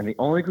 And the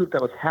only group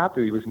that was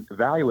happy, he was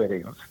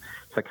evaluating, a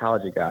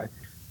psychology guy,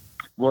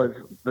 was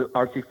the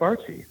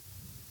artsy-fartsy.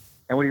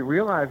 And what he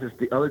realized is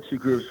the other two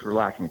groups were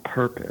lacking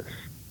purpose.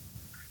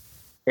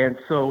 And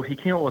so he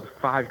came up with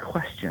 5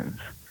 questions.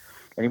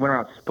 And he went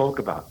around and spoke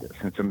about this,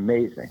 and it's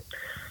amazing.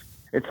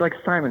 It's like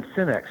Simon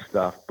Sinek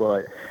stuff,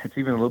 but it's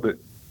even a little bit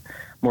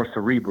more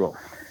cerebral.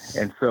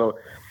 And so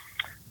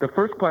the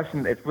first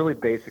question, it's really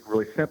basic,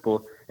 really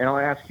simple, and I'll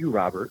ask you,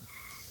 Robert,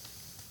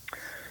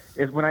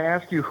 is when I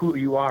ask you who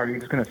you are, you're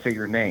just going to say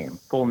your name,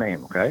 full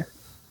name, okay?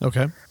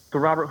 Okay. So,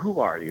 Robert, who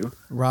are you?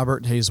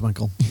 Robert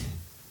Hazewinkle.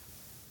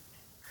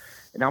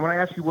 And I'm going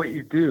to ask you what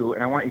you do,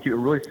 and I want you to keep it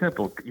really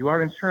simple. You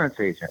are an insurance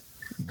agent.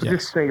 So Yes.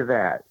 just say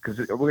that, because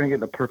we're going to get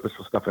into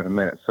purposeful stuff in a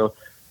minute. So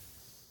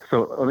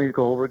let me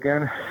go over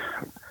again.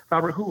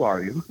 Robert, who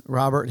are you?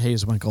 Robert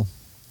Hazewinkle.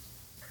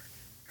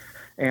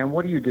 And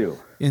what do you do?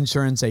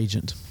 Insurance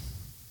agent.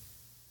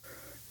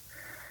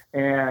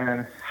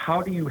 And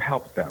how do you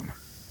help them?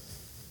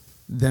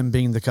 Them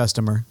being the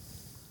customer.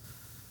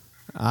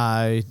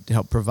 I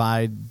help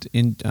provide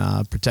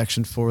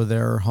protection for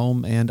their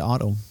home and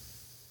auto.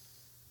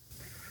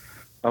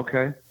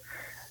 Okay.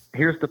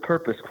 Here's the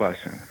purpose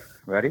question.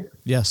 Ready?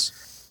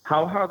 Yes.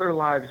 How have their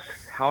lives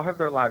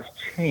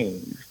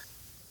changed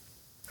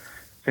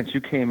since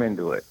you came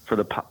into it for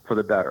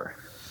the better?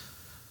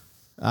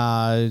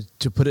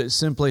 To put it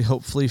simply,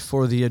 hopefully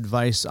for the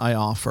advice I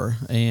offer.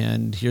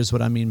 And here's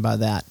what I mean by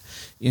that.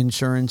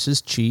 Insurance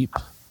is cheap.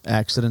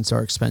 Accidents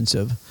are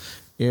expensive.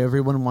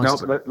 Everyone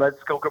wants But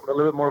let's go a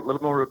little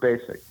more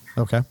basic.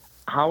 Okay.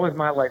 How is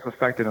my life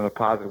affected in a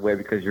positive way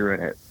because you're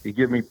in it? You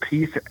give me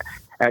peace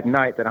at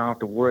night that I don't have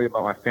to worry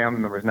about my family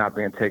members not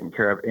being taken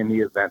care of in the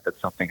event that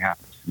something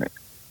happens to me.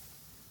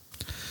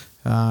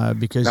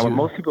 Because when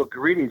most people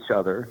greet each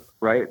other,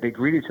 right? They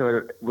greet each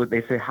other.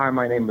 They say, "Hi,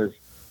 my name is,"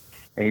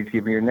 and you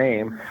give me your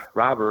name,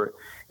 Robert,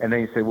 and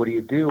then you say, "What do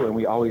you do?" And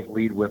we always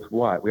lead with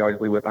what? We always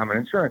lead with, "I'm an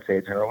insurance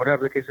agent," or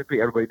whatever the case may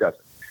be. Everybody does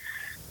it.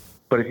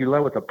 But if you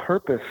lead with a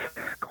purpose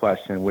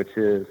question, which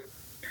is,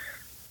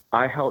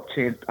 I help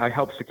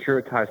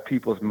securitize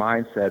people's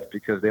mindsets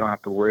because they don't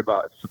have to worry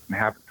about if something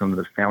happens to them,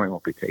 their family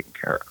won't be taken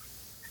care of.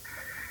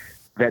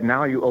 That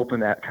now you open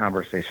that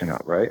conversation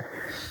up, right?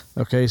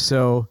 Okay,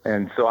 so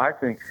I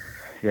think,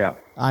 yeah.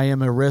 I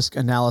am a risk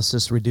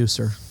analysis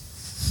reducer.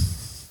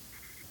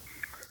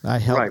 I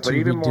help to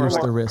reduce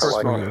the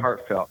risk for you.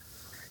 Heartfelt.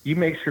 You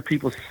make sure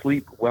people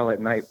sleep well at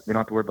night. They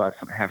don't have to worry about if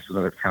something happens to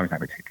another family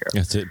member to take care of.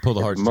 That's it. Pull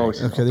the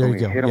heartstrings. Okay, there you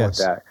go. Hit them Yes.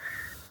 with that.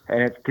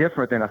 And it's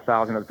different than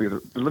 1,000 other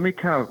people. But let me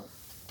kind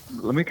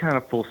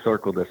of full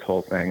circle this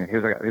whole thing.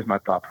 Here's my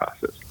thought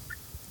process.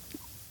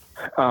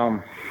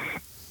 From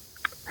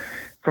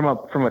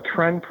a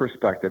trend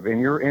perspective, in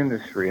your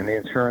industry, in the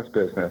insurance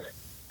business,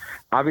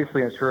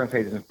 obviously insurance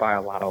agents buy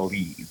a lot of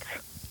leads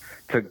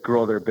to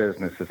grow their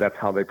businesses. That's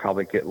how they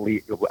probably get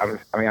leads.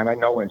 I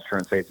know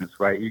insurance agents,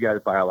 right? You guys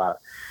buy a lot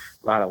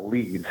of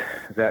leads.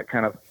 Is that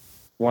kind of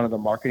one of the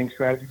marketing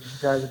strategies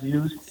you guys have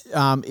used?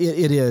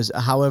 It is.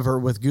 However,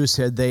 with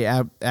Goosehead, they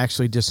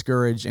actually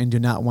discourage and do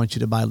not want you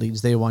to buy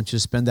leads. They want you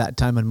to spend that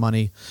time and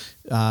money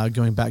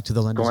going back to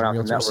the lenders Going out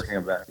and to realtors. networking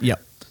events.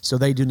 Yep. So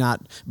they do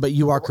not. But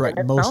you are correct.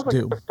 It Most sounds like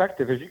do. the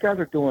perspective is you guys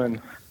are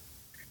doing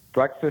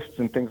breakfasts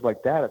and things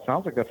like that, it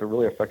sounds like that's a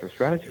really effective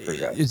strategy for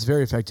you guys. It's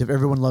very effective.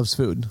 Everyone loves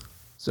food.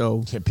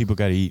 So Yeah, people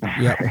got to eat.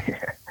 yeah.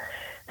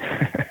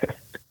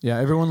 Yeah,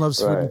 everyone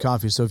loves food and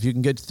coffee. So if you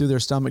can get through their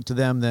stomach to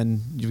them,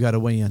 then you've got to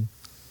weigh in.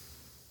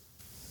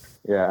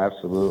 Yeah,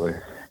 absolutely.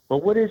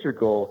 Well, what is your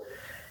goal?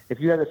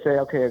 If you had to say,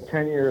 okay, in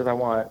 10 years, I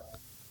want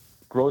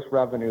gross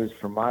revenues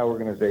for my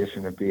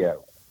organization to be at,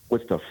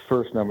 what's the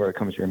first number that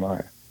comes to your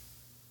mind?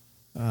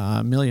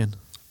 $1 million.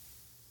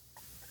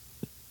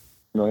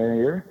 $1 million a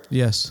year?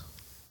 Yes.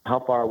 How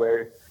far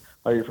away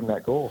are you from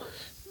that goal?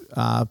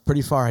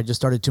 Pretty far. I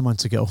just started 2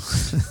 months ago.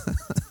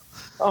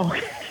 Oh,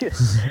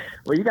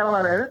 well, you got a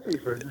lot of energy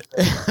for this.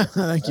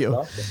 Thank you.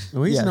 Awesome.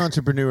 Well, he's Yes. an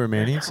entrepreneur,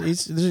 man.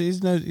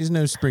 He's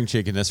no spring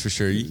chicken, that's for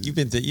sure. You've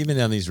been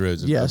down these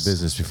roads of Yes.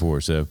 business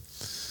before, so.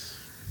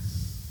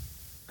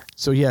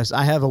 So yes,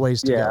 I have a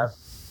ways to go.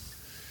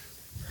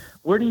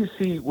 Where do you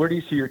see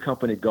your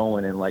company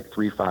going in like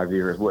 3-5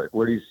 years?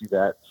 Where do you see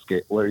that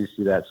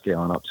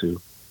scaling up to?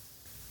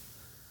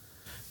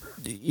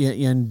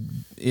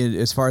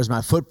 As far as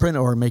my footprint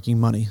or making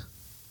money?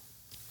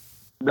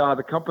 No,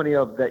 the company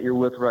that you're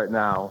with right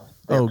now,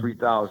 they have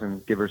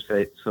 3,000 give or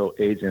so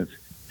agents.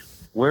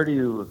 Where do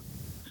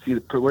you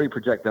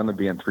project them to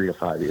be in 3 to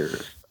 5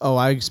 years? Oh,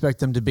 I expect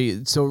them to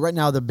be. So right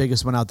now, the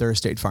biggest one out there is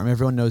State Farm.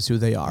 Everyone knows who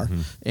they are,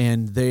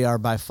 and they are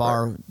by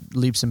far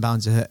leaps and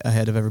bounds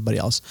ahead of everybody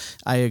else.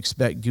 I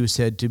expect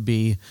Goosehead to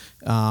be,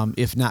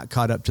 if not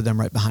caught up to them,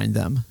 right behind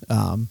them.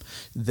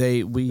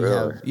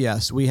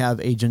 We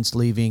have agents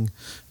leaving,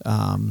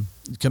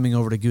 coming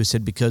over to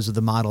Goosehead because of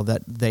the model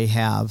that they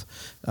have.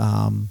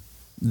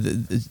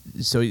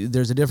 So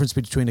there's a difference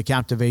between a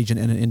captive agent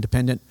and an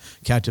independent.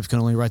 Captive can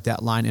only write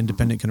that line.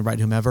 Independent can write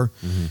whomever.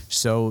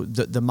 So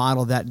the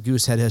model that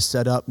Goosehead has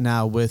set up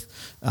now with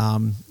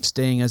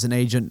staying as an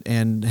agent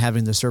and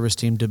having the service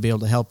team to be able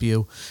to help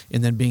you,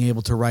 and then being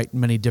able to write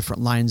many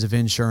different lines of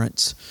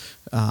insurance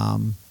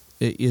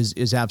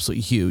is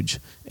absolutely huge.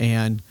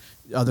 And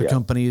other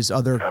companies,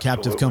 other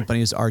captive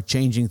companies are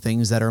changing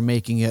things that are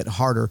making it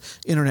harder,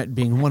 internet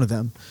being one of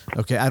them.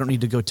 Okay, I don't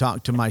need to go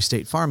talk to my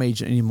State Farm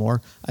agent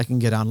anymore. I can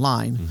get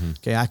online.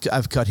 Okay,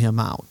 I've cut him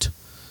out.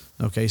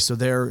 Okay, so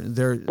they're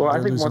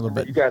I think one thing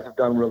that you guys have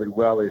done really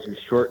well is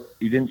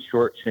you didn't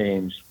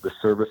shortchange the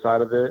service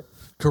side of it.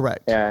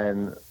 Correct.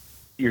 And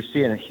you're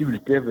seeing a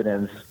huge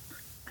dividends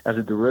as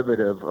a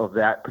derivative of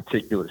that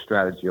particular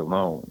strategy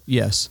alone.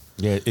 Yes.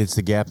 Yeah, it's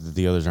the gap that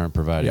the others aren't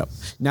providing. Yep.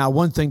 Now,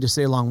 one thing to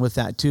say along with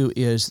that, too,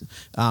 is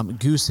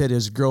Goosehead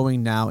is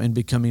growing now and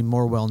becoming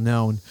more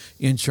well-known.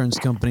 Insurance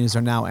companies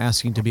are now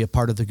asking to be a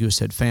part of the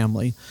Goosehead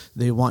family.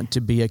 They want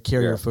to be a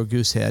carrier for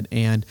Goosehead,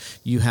 and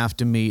you have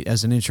to meet,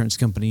 as an insurance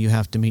company, you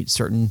have to meet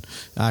certain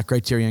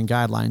criteria and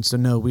guidelines. So,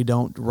 no, we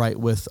don't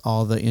write with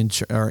all the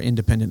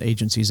independent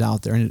agencies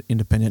out there,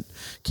 independent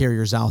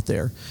carriers out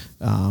there.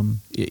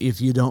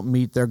 If you don't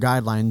meet their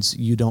guidelines,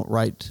 you don't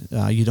write,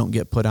 you don't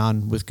get put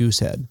on with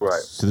Goosehead. Right.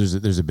 So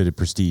there's a bit of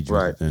prestige,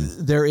 right?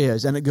 There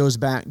is, and it goes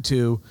back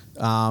to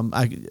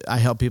I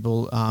help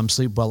people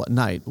sleep well at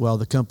night. Well,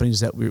 the companies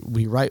that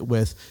we write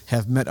with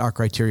have met our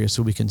criteria,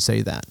 so we can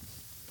say that.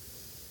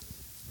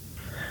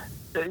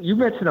 You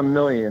mentioned $1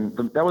 million.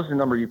 That was the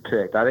number you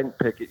picked. I didn't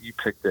pick it. You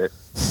picked it.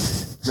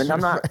 I mean, I'm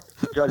not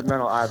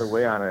judgmental either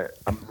way on it.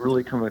 I'm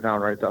really coming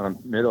down right down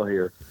the middle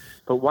here.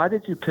 But why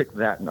did you pick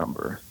that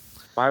number?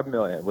 $5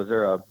 million. Was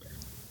there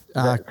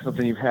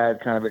something you've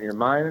had kind of in your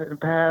mind in the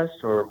past,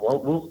 or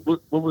what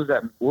was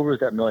that? Where was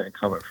that $1 million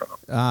coming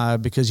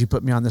from? Because you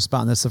put me on the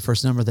spot, and that's the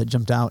first number that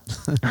jumped out.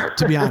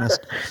 To be honest.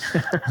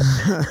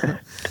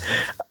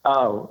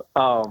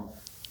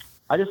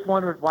 I just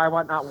wondered why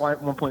not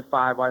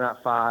 1.5? Why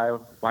not 5?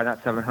 Why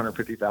not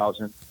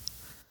 750,000?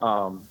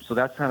 So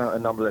that's kind of a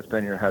number that's been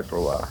in your head for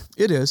a while.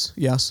 It is,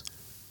 yes.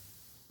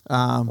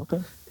 Okay,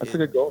 that's a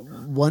good goal.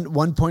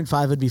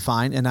 1.5 would be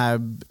fine, and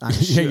I'm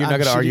you're not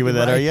going to argue with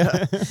that, are you?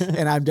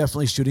 And I'm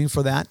definitely shooting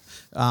for that.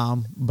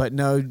 But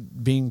no,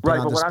 being put right.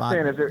 on But the what spot. I'm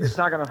saying is, it's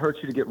not going to hurt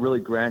you to get really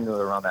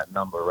granular around that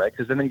number, right?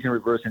 Because then you can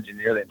reverse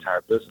engineer the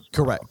entire business.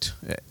 Correct.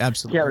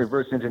 Absolutely. You can't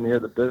reverse engineer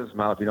the business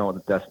model if you don't know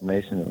what the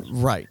destination is.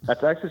 Right.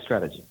 That's exit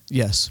strategy.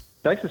 Yes.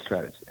 That's exit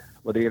strategy.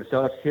 Whether you're going to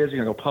sell it to kids,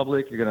 you're going to go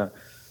public, you're going to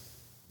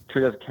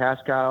treat it as a cash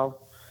cow.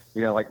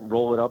 You're going to like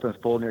roll it up and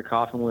fold in your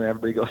coffin when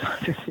everybody goes,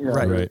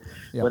 Right.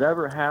 Yep.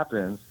 Whatever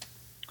happens,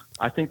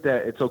 I think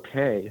that it's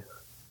okay,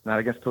 not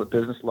against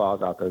business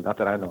laws out there, not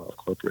that I know of,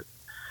 corporate,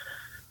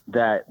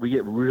 that we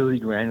get really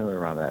granular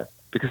around that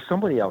because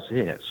somebody else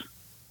is,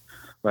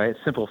 right?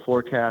 Simple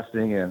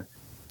forecasting and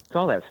it's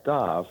all that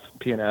stuff,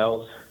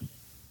 P&Ls,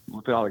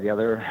 loop it all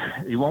together.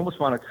 You almost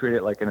want to create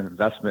it like an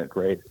investment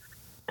grade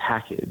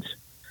package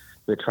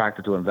to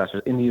attract to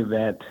investors in the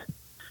event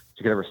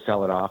you could ever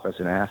sell it off as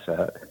an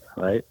asset,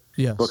 right?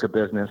 Yes. Book a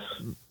business.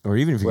 Or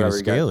even if you're going to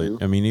scale gotta it.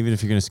 do. I mean, even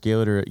if you're going to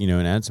scale it or,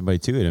 and add somebody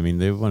to it. I mean,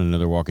 they want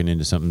another walking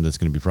into something that's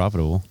going to be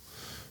profitable,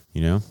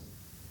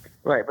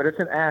 Right, but it's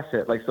an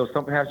asset. Like, so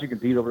something happens, you can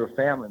deed over a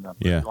family member.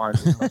 Yeah. You want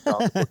to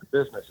book a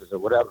businesses or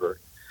whatever.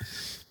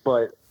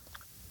 But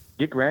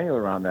get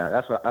granular around that.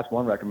 That's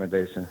one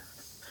recommendation.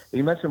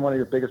 You mentioned one of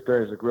your biggest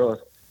barriers of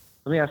growth.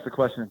 Let me ask the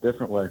question a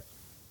different way.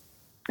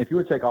 If you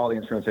would take all the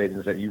insurance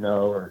agents that you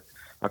know or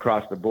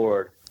across the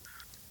board,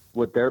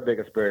 what their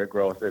biggest barrier to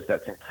growth is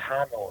that's in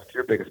common with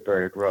your biggest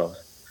barrier to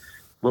growth,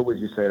 what would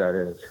you say that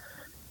is?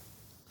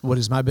 What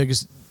is my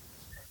biggest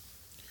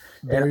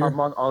barrier? And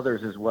among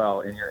others as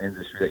well in your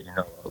industry that you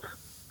know of.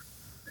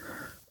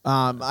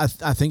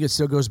 I think it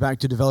still goes back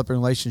to developing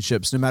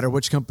relationships. No matter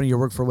which company you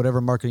work for, whatever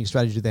marketing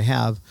strategy they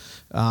have,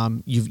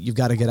 you've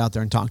got to get out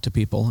there and talk to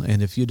people.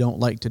 And if you don't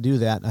like to do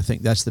that, I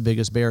think that's the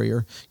biggest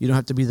barrier. You don't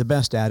have to be the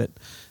best at it,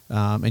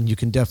 and you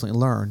can definitely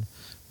learn.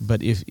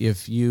 But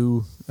if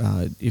you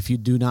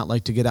do not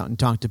like to get out and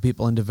talk to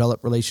people and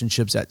develop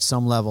relationships at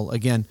some level,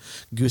 again,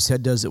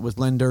 Goosehead does it with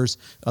lenders.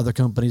 Other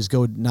companies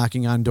go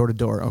knocking on door to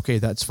door. Okay,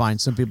 that's fine.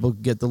 Some people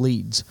get the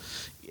leads.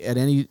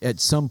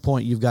 At some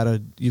point, you've got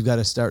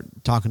to start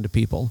talking to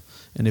people.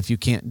 And if you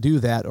can't do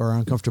that or are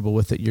uncomfortable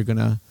with it, you're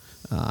gonna.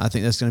 I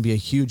think that's going to be a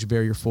huge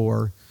barrier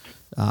for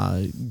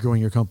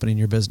growing your company and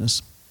your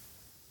business.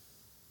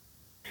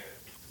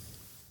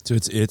 So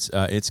it's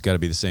got to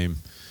be the same.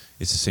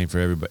 It's the same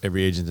for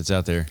every agent that's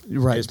out there.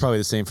 Right. It's probably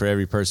the same for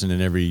every person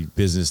in every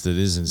business that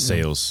is in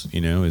sales.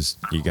 You know, is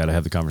you got to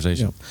have the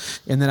conversation.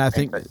 Yeah. And then I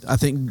think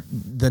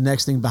the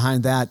next thing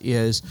behind that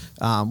is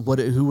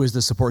who is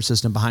the support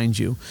system behind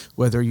you?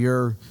 Whether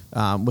you're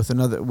with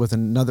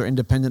another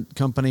independent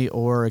company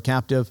or a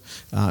captive,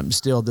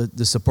 still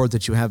the support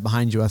that you have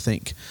behind you, I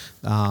think,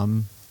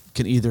 can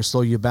either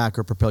slow you back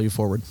or propel you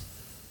forward.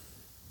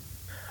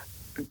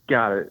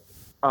 Got it.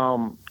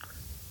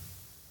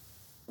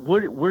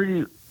 Where do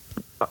you,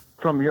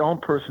 from your own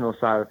personal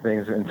side of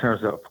things, in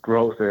terms of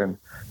growth and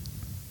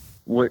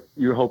what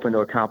you're hoping to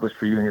accomplish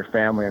for you and your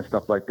family and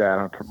stuff like that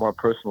on a more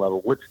personal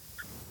level, what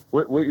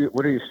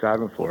are you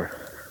striving for?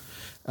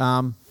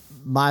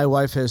 My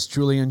wife has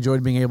truly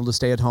enjoyed being able to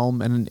stay at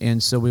home,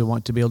 and so we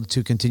want to be able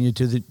to continue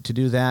to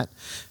do that,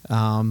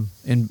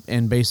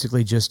 and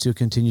basically just to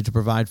continue to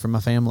provide for my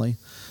family.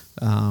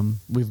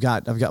 I've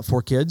got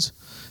 4 kids,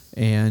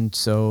 and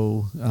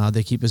so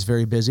they keep us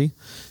very busy,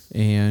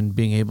 and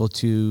being able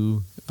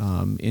to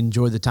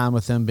enjoy the time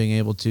with them, being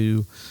able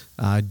to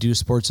do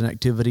sports and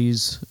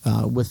activities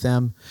with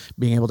them,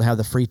 being able to have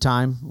the free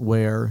time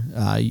where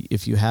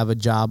if you have a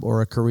job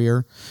or a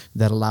career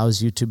that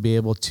allows you to be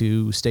able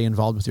to stay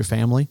involved with your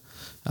family,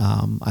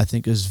 I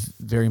think is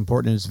very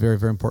important. It's very,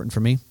 very important for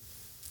me.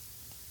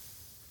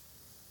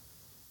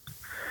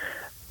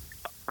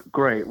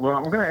 Great. Well,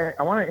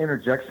 I want to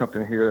interject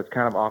something here that's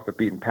kind of off the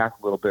beaten path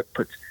a little bit,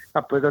 but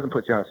it doesn't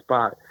put you on a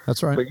spot.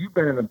 That's right. But you've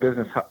been in the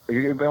business.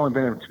 You've only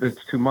been in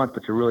business 2 months,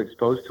 but you're really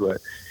exposed to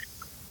it.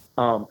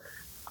 I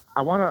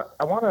want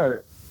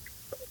to.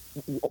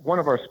 One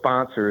of our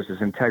sponsors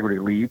is Integrity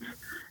Leads,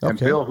 and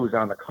Bill, who's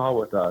on the call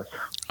with us.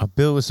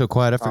 Bill was so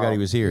quiet, I forgot he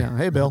was here. Yeah.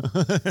 Hey, Bill.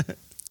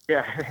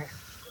 Yeah.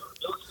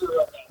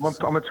 I'm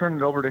going to turn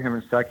it over to him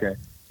in a second,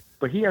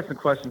 but he has some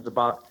questions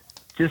about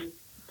just.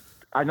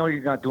 I know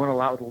you're not doing a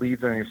lot with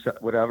leads on your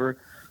whatever,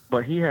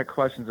 but he had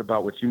questions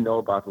about what you know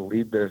about the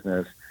lead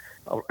business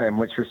and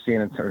what you're seeing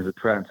in terms of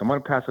trends. I'm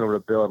going to pass it over to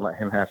Bill and let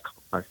him ask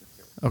questions.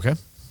 Okay.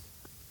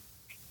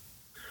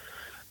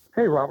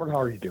 Hey, Robert,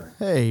 how are you doing?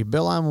 Hey,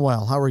 Bill, I'm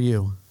well. How are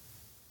you?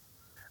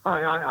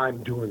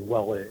 I'm doing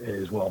well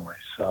as well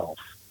myself.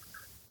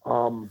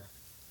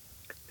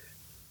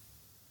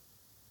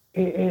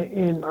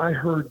 And I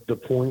heard the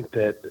point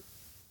that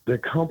the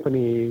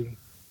company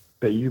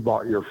that you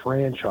bought your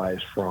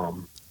franchise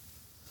from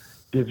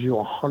gives you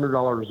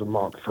 $100 a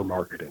month for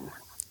marketing.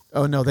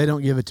 Oh, no, they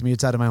don't give it to me.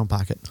 It's out of my own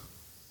pocket.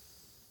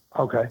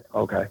 Okay.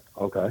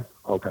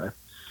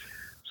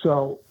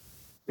 So,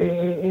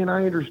 and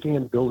I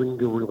understand building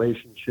the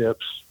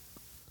relationships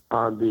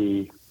on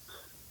the,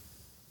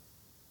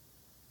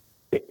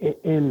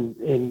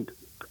 and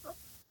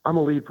I'm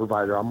a lead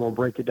provider. I'm going to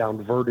break it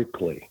down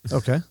vertically.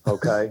 Okay.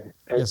 Okay.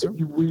 Yes, sir.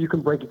 You can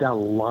break it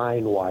down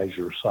line-wise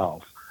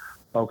yourself.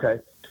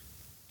 Okay.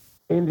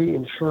 In the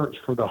insurance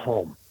for the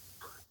home,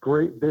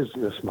 great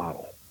business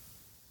model.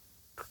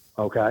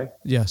 Okay.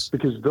 Yes.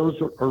 Because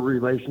those are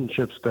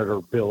relationships that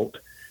are built,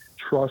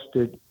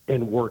 trusted,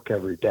 and work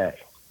every day.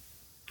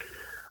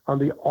 On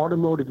the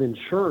automotive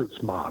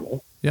insurance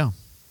model,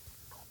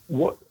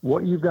 what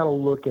you've got to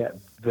look at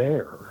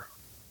there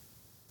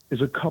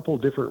is a couple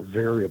different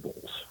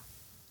variables.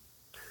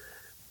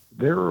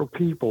 There are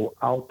people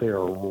out there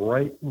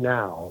right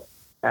now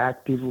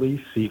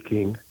actively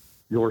seeking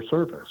your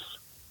service,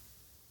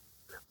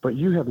 but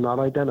you have not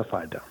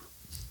identified them,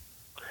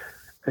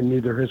 and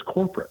neither has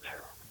corporate.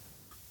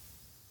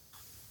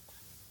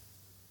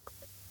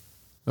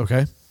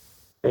 Okay.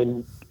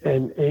 And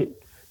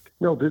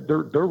no,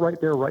 they're right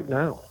there right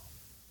now.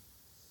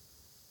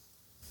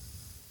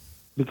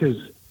 Because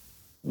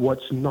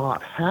what's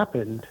not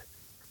happened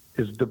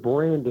is the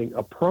branding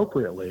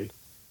appropriately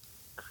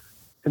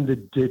in the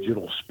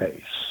digital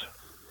space.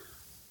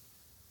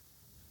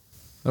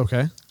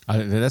 Okay.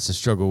 That's a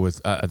struggle with,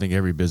 I think,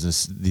 every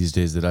business these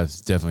days that I've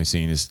definitely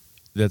seen is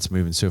that's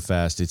moving so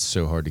fast. It's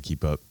so hard to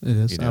keep up. It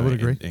is. I would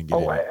agree. And get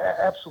in.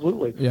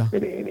 Absolutely. Yeah.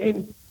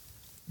 And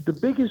the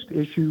biggest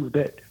issue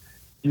that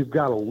you've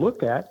got to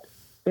look at,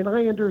 and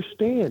I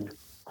understand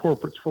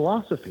corporate's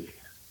philosophy.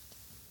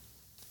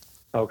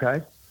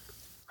 Okay?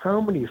 How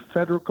many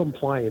federal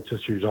compliance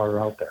issues are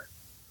out there?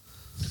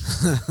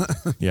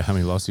 Yeah, how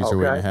many lawsuits are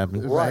waiting to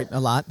happen? Right. A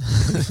lot.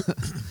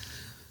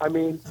 I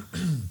mean,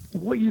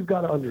 what you've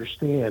got to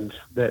understand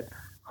that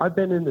I've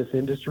been in this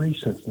industry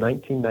since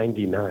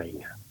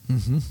 1999.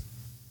 Mm-hmm.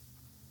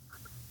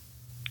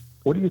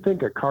 What do you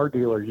think a car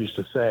dealer used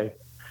to say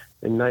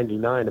in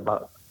 99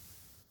 about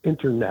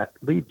internet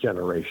lead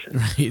generation?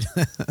 Right.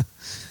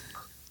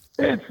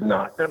 It's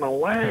not going to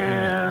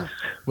last.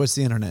 What's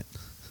the internet?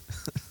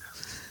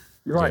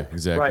 Right. Yeah,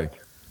 exactly. Right.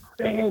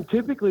 And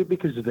typically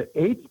because of the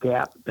age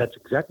gap, that's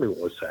exactly what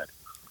was said.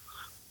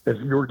 If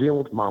you were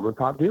dealing with mom and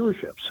pop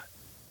dealerships.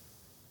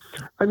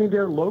 I mean,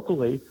 they're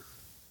locally,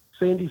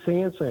 Sandy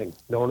Sansing,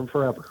 known him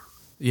forever.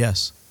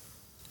 Yes.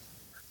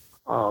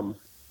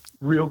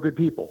 Real good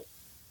people.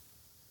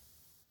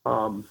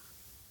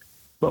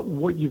 But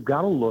what you've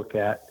got to look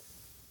at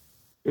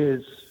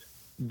is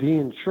the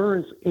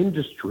insurance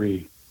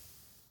industry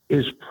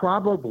is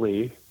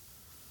probably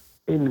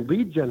in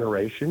lead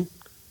generation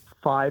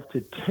 5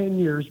 to 10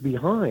 years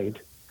behind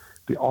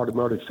the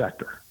automotive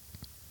sector.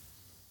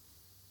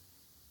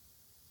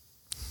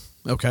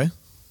 Okay.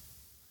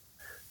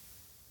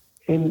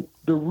 And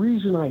the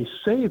reason I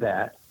say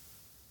that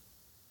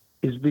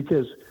is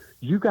because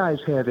you guys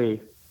have a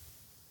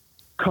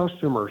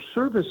customer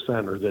service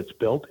center that's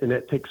built, and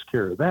it takes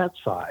care of that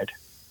side.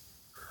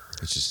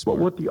 It's just But smart.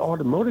 what the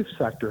automotive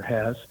sector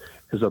has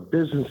is a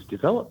business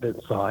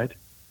development side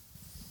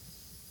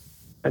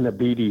and a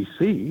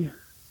BDC.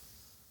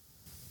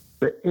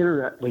 The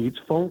internet leads,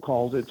 phone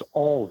calls, it's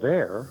all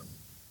there,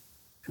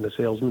 and the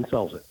salesman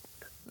sells it.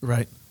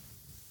 Right.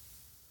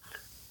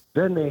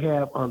 Then they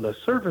have on the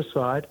service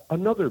side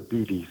another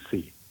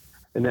BDC,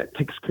 and that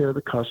takes care of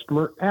the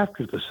customer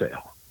after the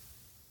sale.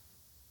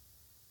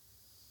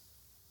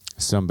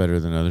 Some better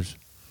than others.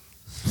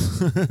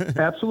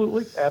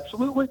 Absolutely. Yeah.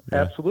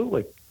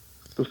 Absolutely.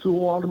 The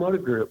Sewell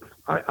Automotive Group.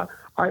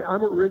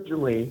 I'm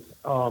originally,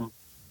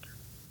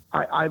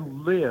 I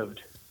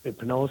lived in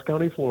Pinellas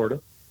County, Florida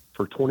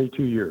for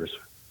 22 years.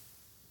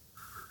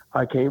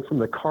 I came from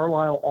the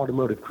Carlisle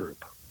Automotive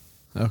Group.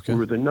 Okay. We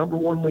were the number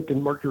one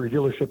Lincoln Mercury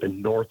dealership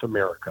in North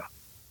America.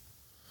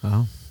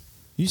 Oh.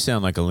 You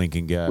sound like a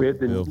Lincoln guy, We had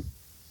the, Bill.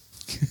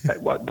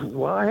 well,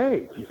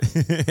 hey,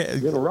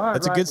 you know, ride,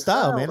 That's a ride good the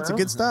style, man. It's a now.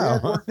 good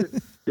style.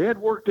 Dad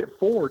worked at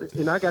Ford,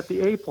 and I got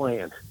the A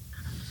plan.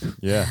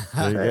 Yeah,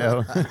 there you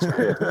go.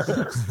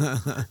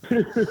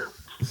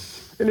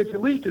 And if you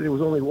leased it, it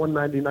was only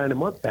 $199 a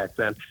month back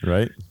then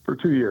Right, for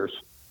 2 years,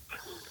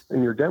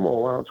 and your demo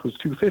allowance was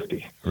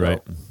 $250.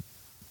 right.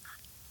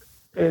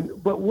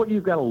 But what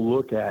you've got to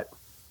look at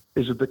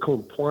is the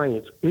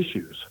compliance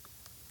issues.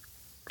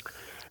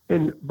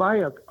 And by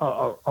a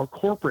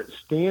corporate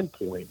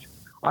standpoint,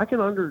 I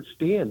can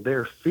understand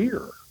their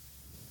fear.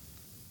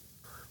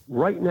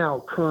 Right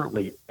now,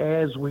 currently,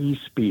 as we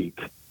speak,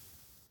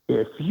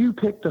 if you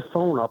pick the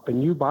phone up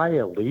and you buy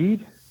a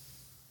lead,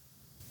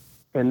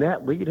 and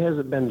that lead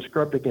hasn't been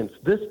scrubbed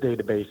against this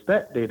database,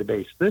 that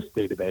database, this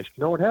database,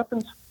 you know what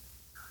happens?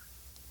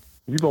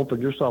 You've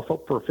opened yourself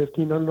up for a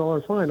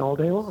 $1,500 fine all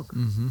day long.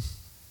 Mm-hmm.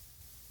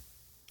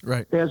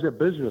 Right. As a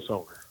business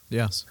owner.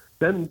 Yes.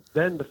 Then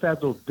the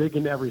feds will dig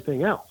into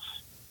everything else.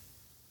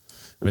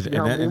 But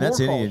and that's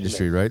any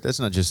industry, right? That's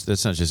not just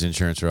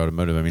insurance or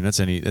automotive. I mean, that's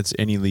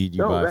any lead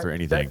you buy for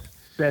anything.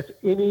 That's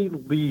any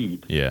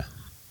lead. Yeah.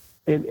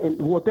 And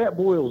what that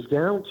boils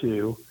down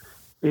to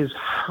is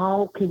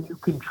how can you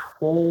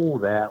control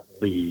that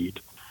lead,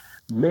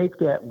 make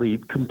that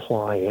lead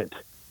compliant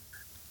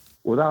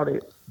without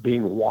it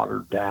being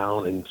watered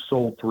down and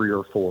sold 3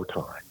 or 4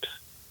 times.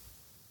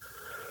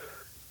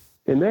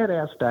 In that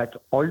aspect,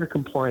 all your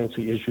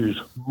compliancy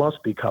issues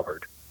must be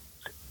covered.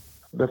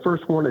 The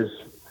first one is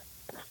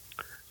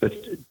the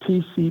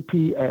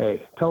TCPA,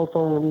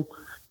 Telephone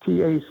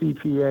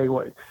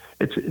TACPA.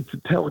 It's a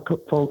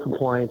Telephone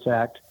Compliance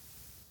Act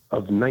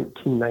of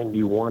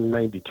 1991,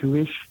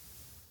 92-ish,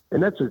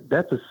 and that's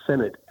a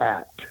Senate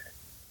act,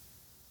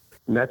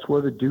 and that's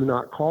where the Do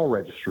Not Call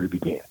registry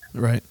began.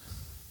 Right.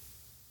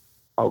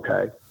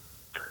 Okay,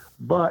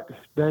 but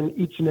then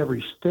each and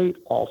every state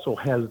also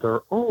has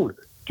their own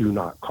Do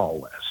Not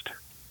Call list.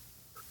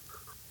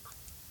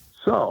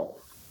 So,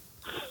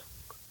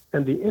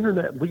 and the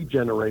internet lead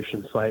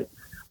generation site,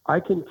 I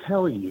can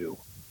tell you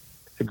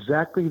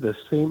exactly the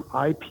same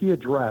IP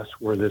address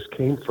where this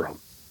came from.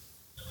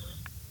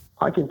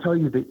 I can tell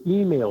you the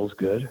email's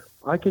good.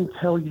 I can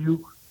tell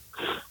you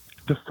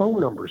the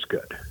phone number's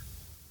good.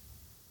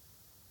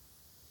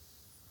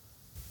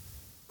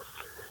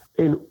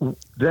 And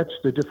that's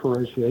the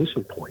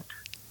differentiation point.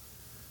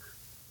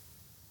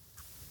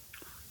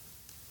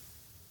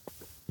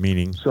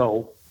 Meaning?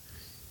 So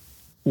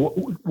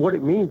what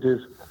it means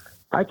is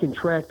I can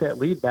track that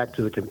lead back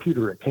to the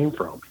computer it came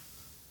from.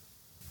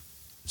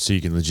 So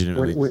you can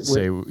legitimately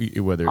say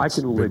whether it's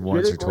been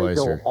once or twice.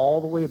 Go all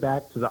the way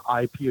back to the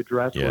IP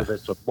address, whether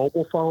it's a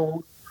mobile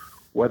phone,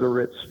 whether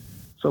it's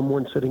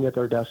someone sitting at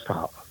their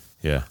desktop.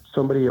 Yeah.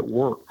 Somebody at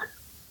work.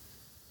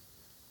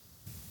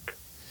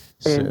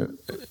 And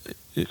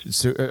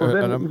for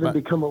them to even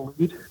become a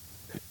lead,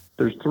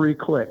 there's 3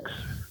 clicks,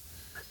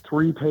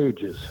 3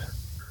 pages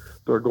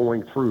they're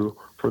going through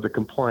for the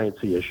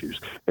compliancy issues.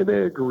 And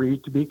they agree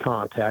to be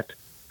contacted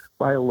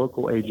by a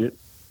local agent.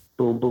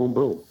 Boom, boom,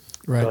 boom.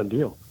 Right. Done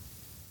deal.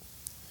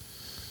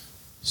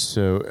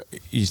 So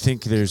you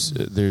think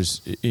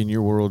there's in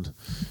your world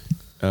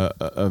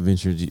of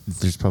insurance,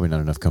 there's probably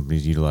not enough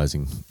companies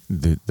utilizing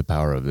the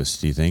power of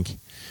this, do you think?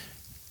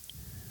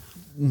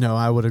 No,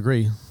 I would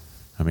agree.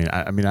 I mean,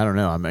 I don't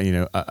know.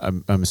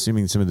 I'm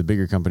assuming some of the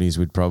bigger companies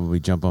would probably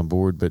jump on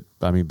board, but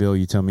I mean, Bill,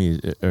 you tell me,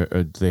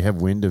 do they have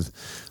wind of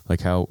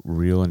like how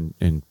real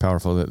and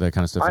powerful that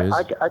kind of stuff is?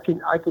 I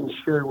can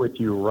share with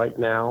you right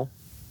now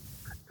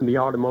in the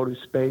automotive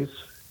space.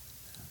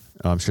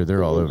 Oh, I'm sure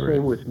they're all over it.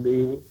 Same with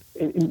me,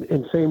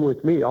 and same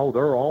with me. Oh,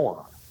 they're all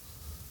on.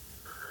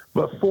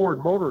 But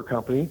Ford Motor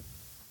Company,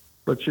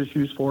 let's just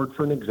use Ford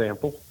for an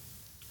example.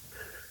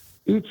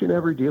 Each and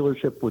every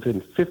dealership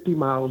within 50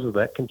 miles of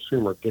that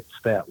consumer gets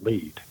that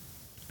lead.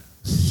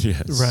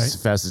 Yes, right.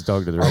 Fastest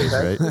dog to the race,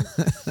 right?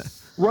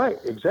 Right,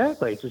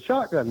 exactly. It's a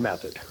shotgun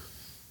method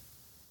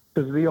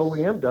because the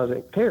OEM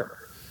doesn't care.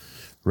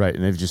 Right,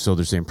 and they've just sold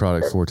their same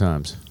product 4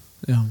 times.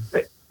 Yeah,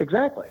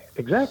 exactly,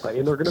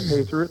 and they're going to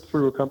pay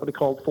through a company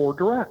called Ford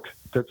Direct.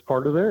 That's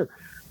part of their,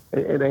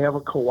 and they have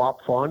a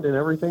co-op fund and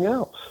everything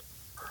else.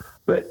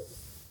 But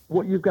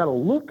what you've got to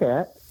look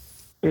at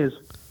is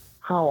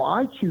how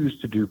I choose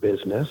to do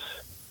business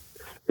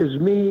is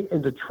me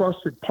and the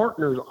trusted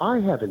partners I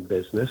have in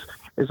business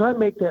is I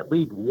make that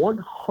lead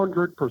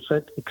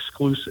 100%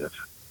 exclusive.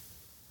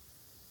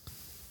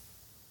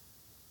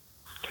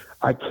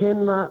 I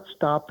cannot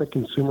stop the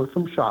consumer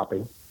from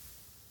shopping,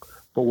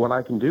 but what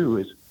I can do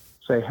is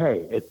say,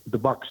 hey, the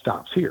buck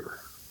stops here.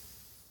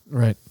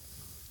 Right.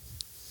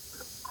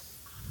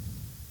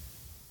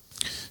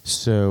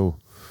 So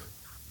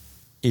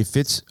if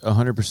it's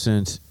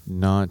 100%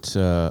 not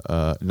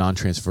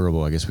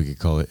non-transferable, I guess we could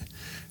call it,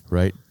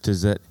 right?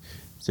 Does that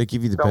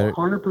give you the better?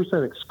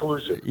 100%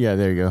 exclusive. Yeah,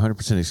 there you go.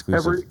 100%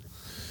 exclusive.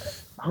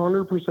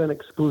 100%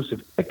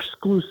 exclusive.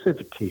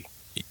 Exclusivity.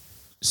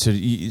 So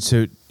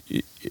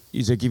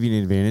does that give you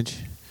an advantage?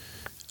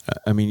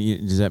 I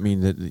mean, does that mean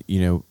that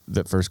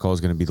that first call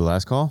is going to be the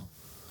last call?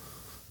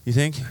 You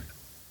think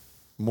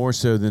more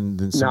so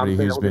than somebody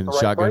who's been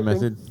shotgun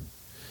method?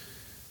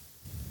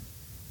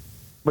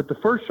 But the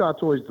first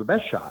shot's always the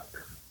best shot.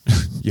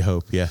 You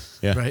hope, yeah.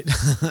 Right.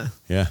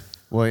 Yeah.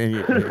 Well, and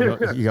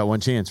you got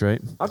one chance,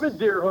 right? I've been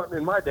deer hunting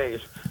in my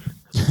days.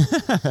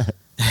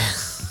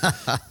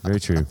 Very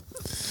true.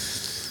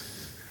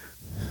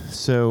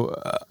 So,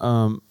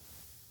 and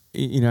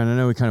I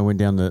know we kind of went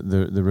down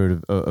the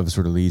road of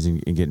sort of leads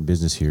and getting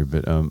business here,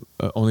 but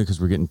only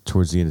because we're getting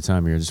towards the end of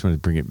time here, I just wanted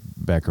to bring it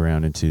back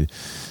around into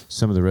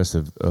some of the rest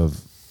of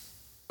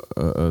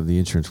the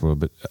insurance world.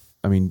 But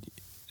I mean,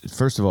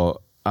 first of all,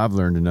 I've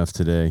learned enough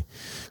today,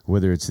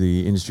 whether it's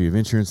the industry of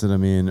insurance that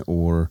I'm in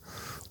or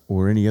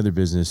any other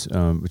business,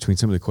 between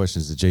some of the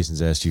questions that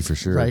Jason's asked you for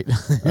sure. Right.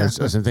 Are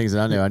some things that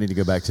I know I need to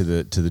go back to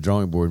the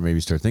drawing board and maybe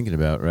start thinking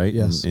about, right?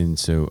 Yes. And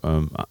so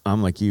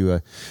I'm like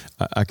you.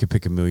 I could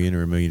pick $1 million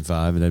or $1.5 million,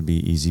 and that'd be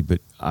easy. But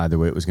either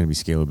way, it was going to be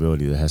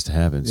scalability that has to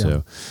happen.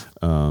 Yeah.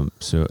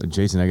 So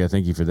Jason, I got to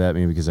thank you for that,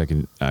 maybe because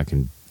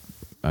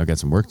I've got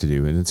some work to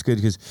do, and it's good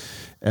because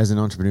as an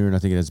entrepreneur, and I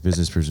think as a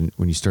business person,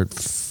 when you start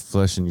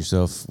fleshing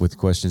yourself with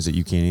questions that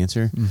you can't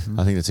answer, mm-hmm.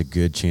 I think that's a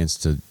good chance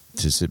to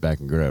sit back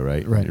and grow,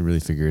 right? Right. And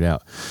really figure it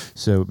out.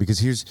 So, because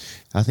here's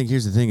the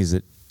thing is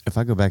that if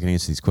I go back and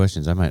answer these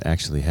questions, I might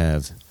actually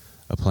have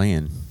a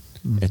plan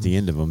mm-hmm. at the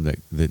end of them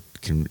that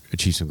can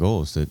achieve some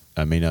goals that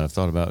I may not have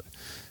thought about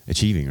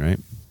achieving,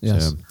 right?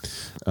 Yes.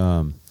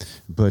 So,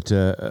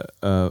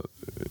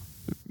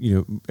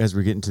 as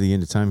we're getting to the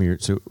end of time here,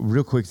 so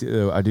real quick,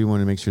 I do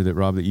want to make sure that,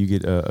 Rob, that you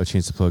get a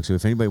chance to plug. So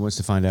if anybody wants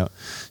to find out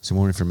some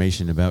more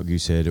information about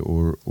Goosehead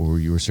or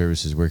your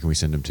services, where can we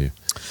send them to?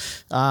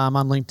 I'm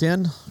on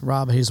LinkedIn,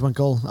 Rob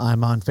Hayeswinkle.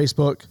 I'm on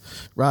Facebook,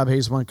 Rob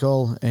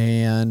Hayeswinkle,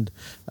 and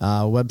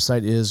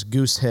website is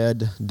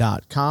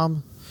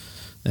goosehead.com.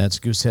 That's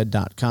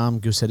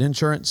goosehead.com, Goosehead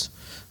Insurance.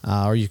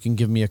 Or you can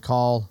give me a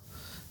call,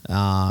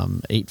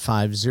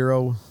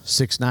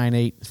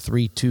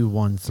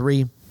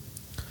 850-698-3213.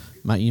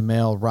 My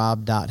email,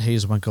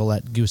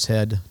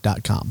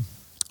 rob.hayeswinkle@goosehead.com.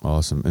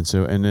 Awesome. And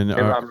then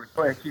hey, Rob,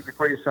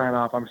 before you sign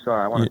off, I'm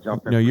sorry. I want to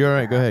jump in. No, you're all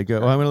right. Go ahead.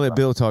 Go. Well, I'm going to let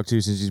Bill talk too,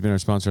 since he's been our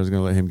sponsor. I was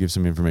going to let him give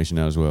some information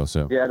now as well.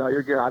 So. Yeah, no,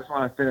 you're good. I just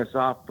want to finish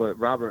off, but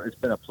Robert, it's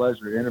been a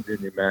pleasure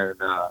interviewing you, man,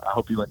 and I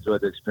hope you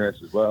enjoyed the experience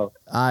as well.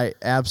 I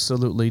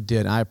absolutely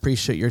did. I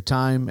appreciate your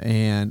time,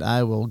 and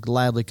I will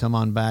gladly come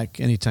on back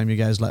anytime you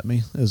guys let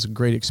me. It was a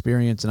great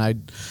experience,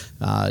 and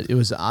it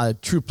was a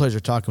true pleasure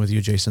talking with you,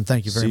 Jason.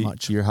 Thank you very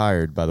much. You're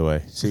hired, by the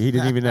way. See, he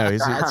didn't even know.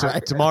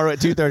 Tomorrow at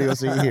 2:30, we'll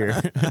see you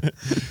here.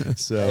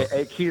 So,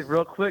 hey, Keith,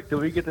 real quick, do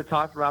we get to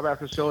talk to Rob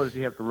after the show, or does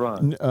he have to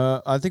run?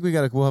 I think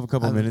we'll have a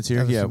couple of minutes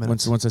here. Yeah,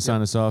 once I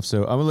sign us off.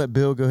 So I'm gonna let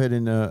Bill go ahead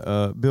and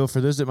Bill,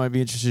 for those that might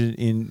be interested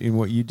in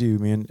what you do,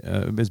 man,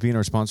 as being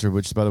our sponsor,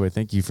 which by the way,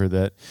 thank you for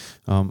that.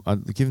 I'll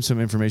give them some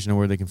information on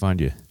where they can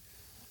find you.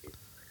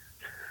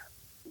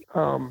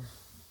 I'd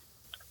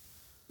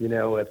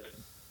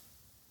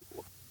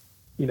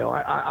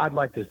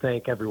like to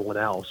thank everyone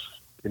else.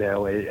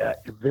 A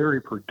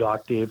very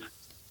productive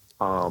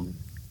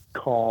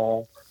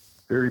call,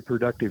 very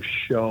productive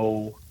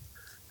show,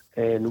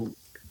 and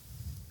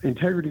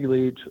Integrity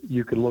Leads.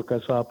 You can look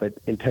us up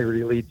at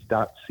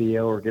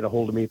integrityleads.co or get a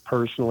hold of me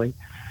personally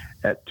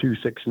at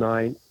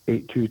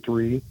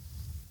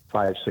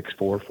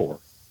 269-823-5644.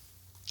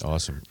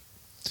 Awesome.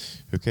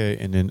 Okay,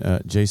 and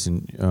then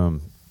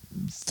Jason,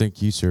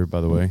 thank you, sir,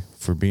 by the way,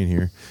 for being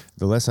here.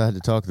 The less I had to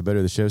talk, the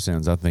better the show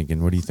sounds, I'm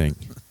thinking. What do you think?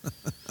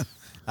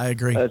 I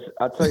agree.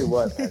 I'll tell you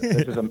what, this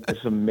is an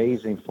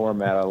amazing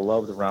format. I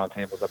love the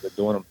roundtables. I've been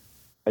doing them.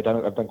 I've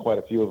done quite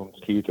a few of them,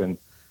 Keith, and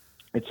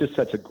it's just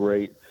such a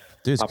great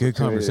it's a good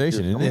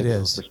conversation, isn't it? It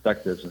is.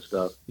 Perspectives and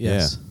stuff.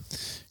 Yes. Yeah.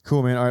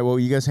 Cool, man. All right, well,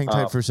 you guys hang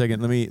tight for a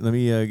second. Let me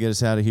get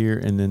us out of here,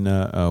 and then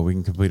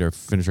we can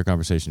finish our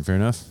conversation. Fair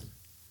enough?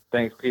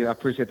 Thanks, Pete. I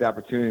appreciate the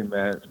opportunity,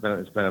 man. It's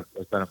been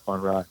a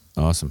fun ride.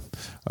 Awesome.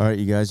 All right,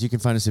 you guys. You can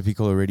find us at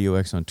Picola Radio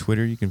X on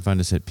Twitter. You can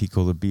find us at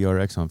Picola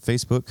BRX on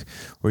Facebook,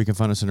 or you can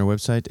find us on our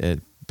website at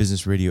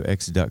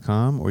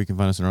businessradiox.com, or you can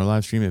find us on our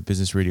live stream at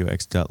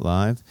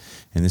businessradiox.live.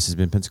 And this has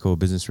been Pensacola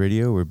Business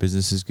Radio, where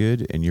business is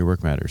good and your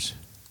work matters.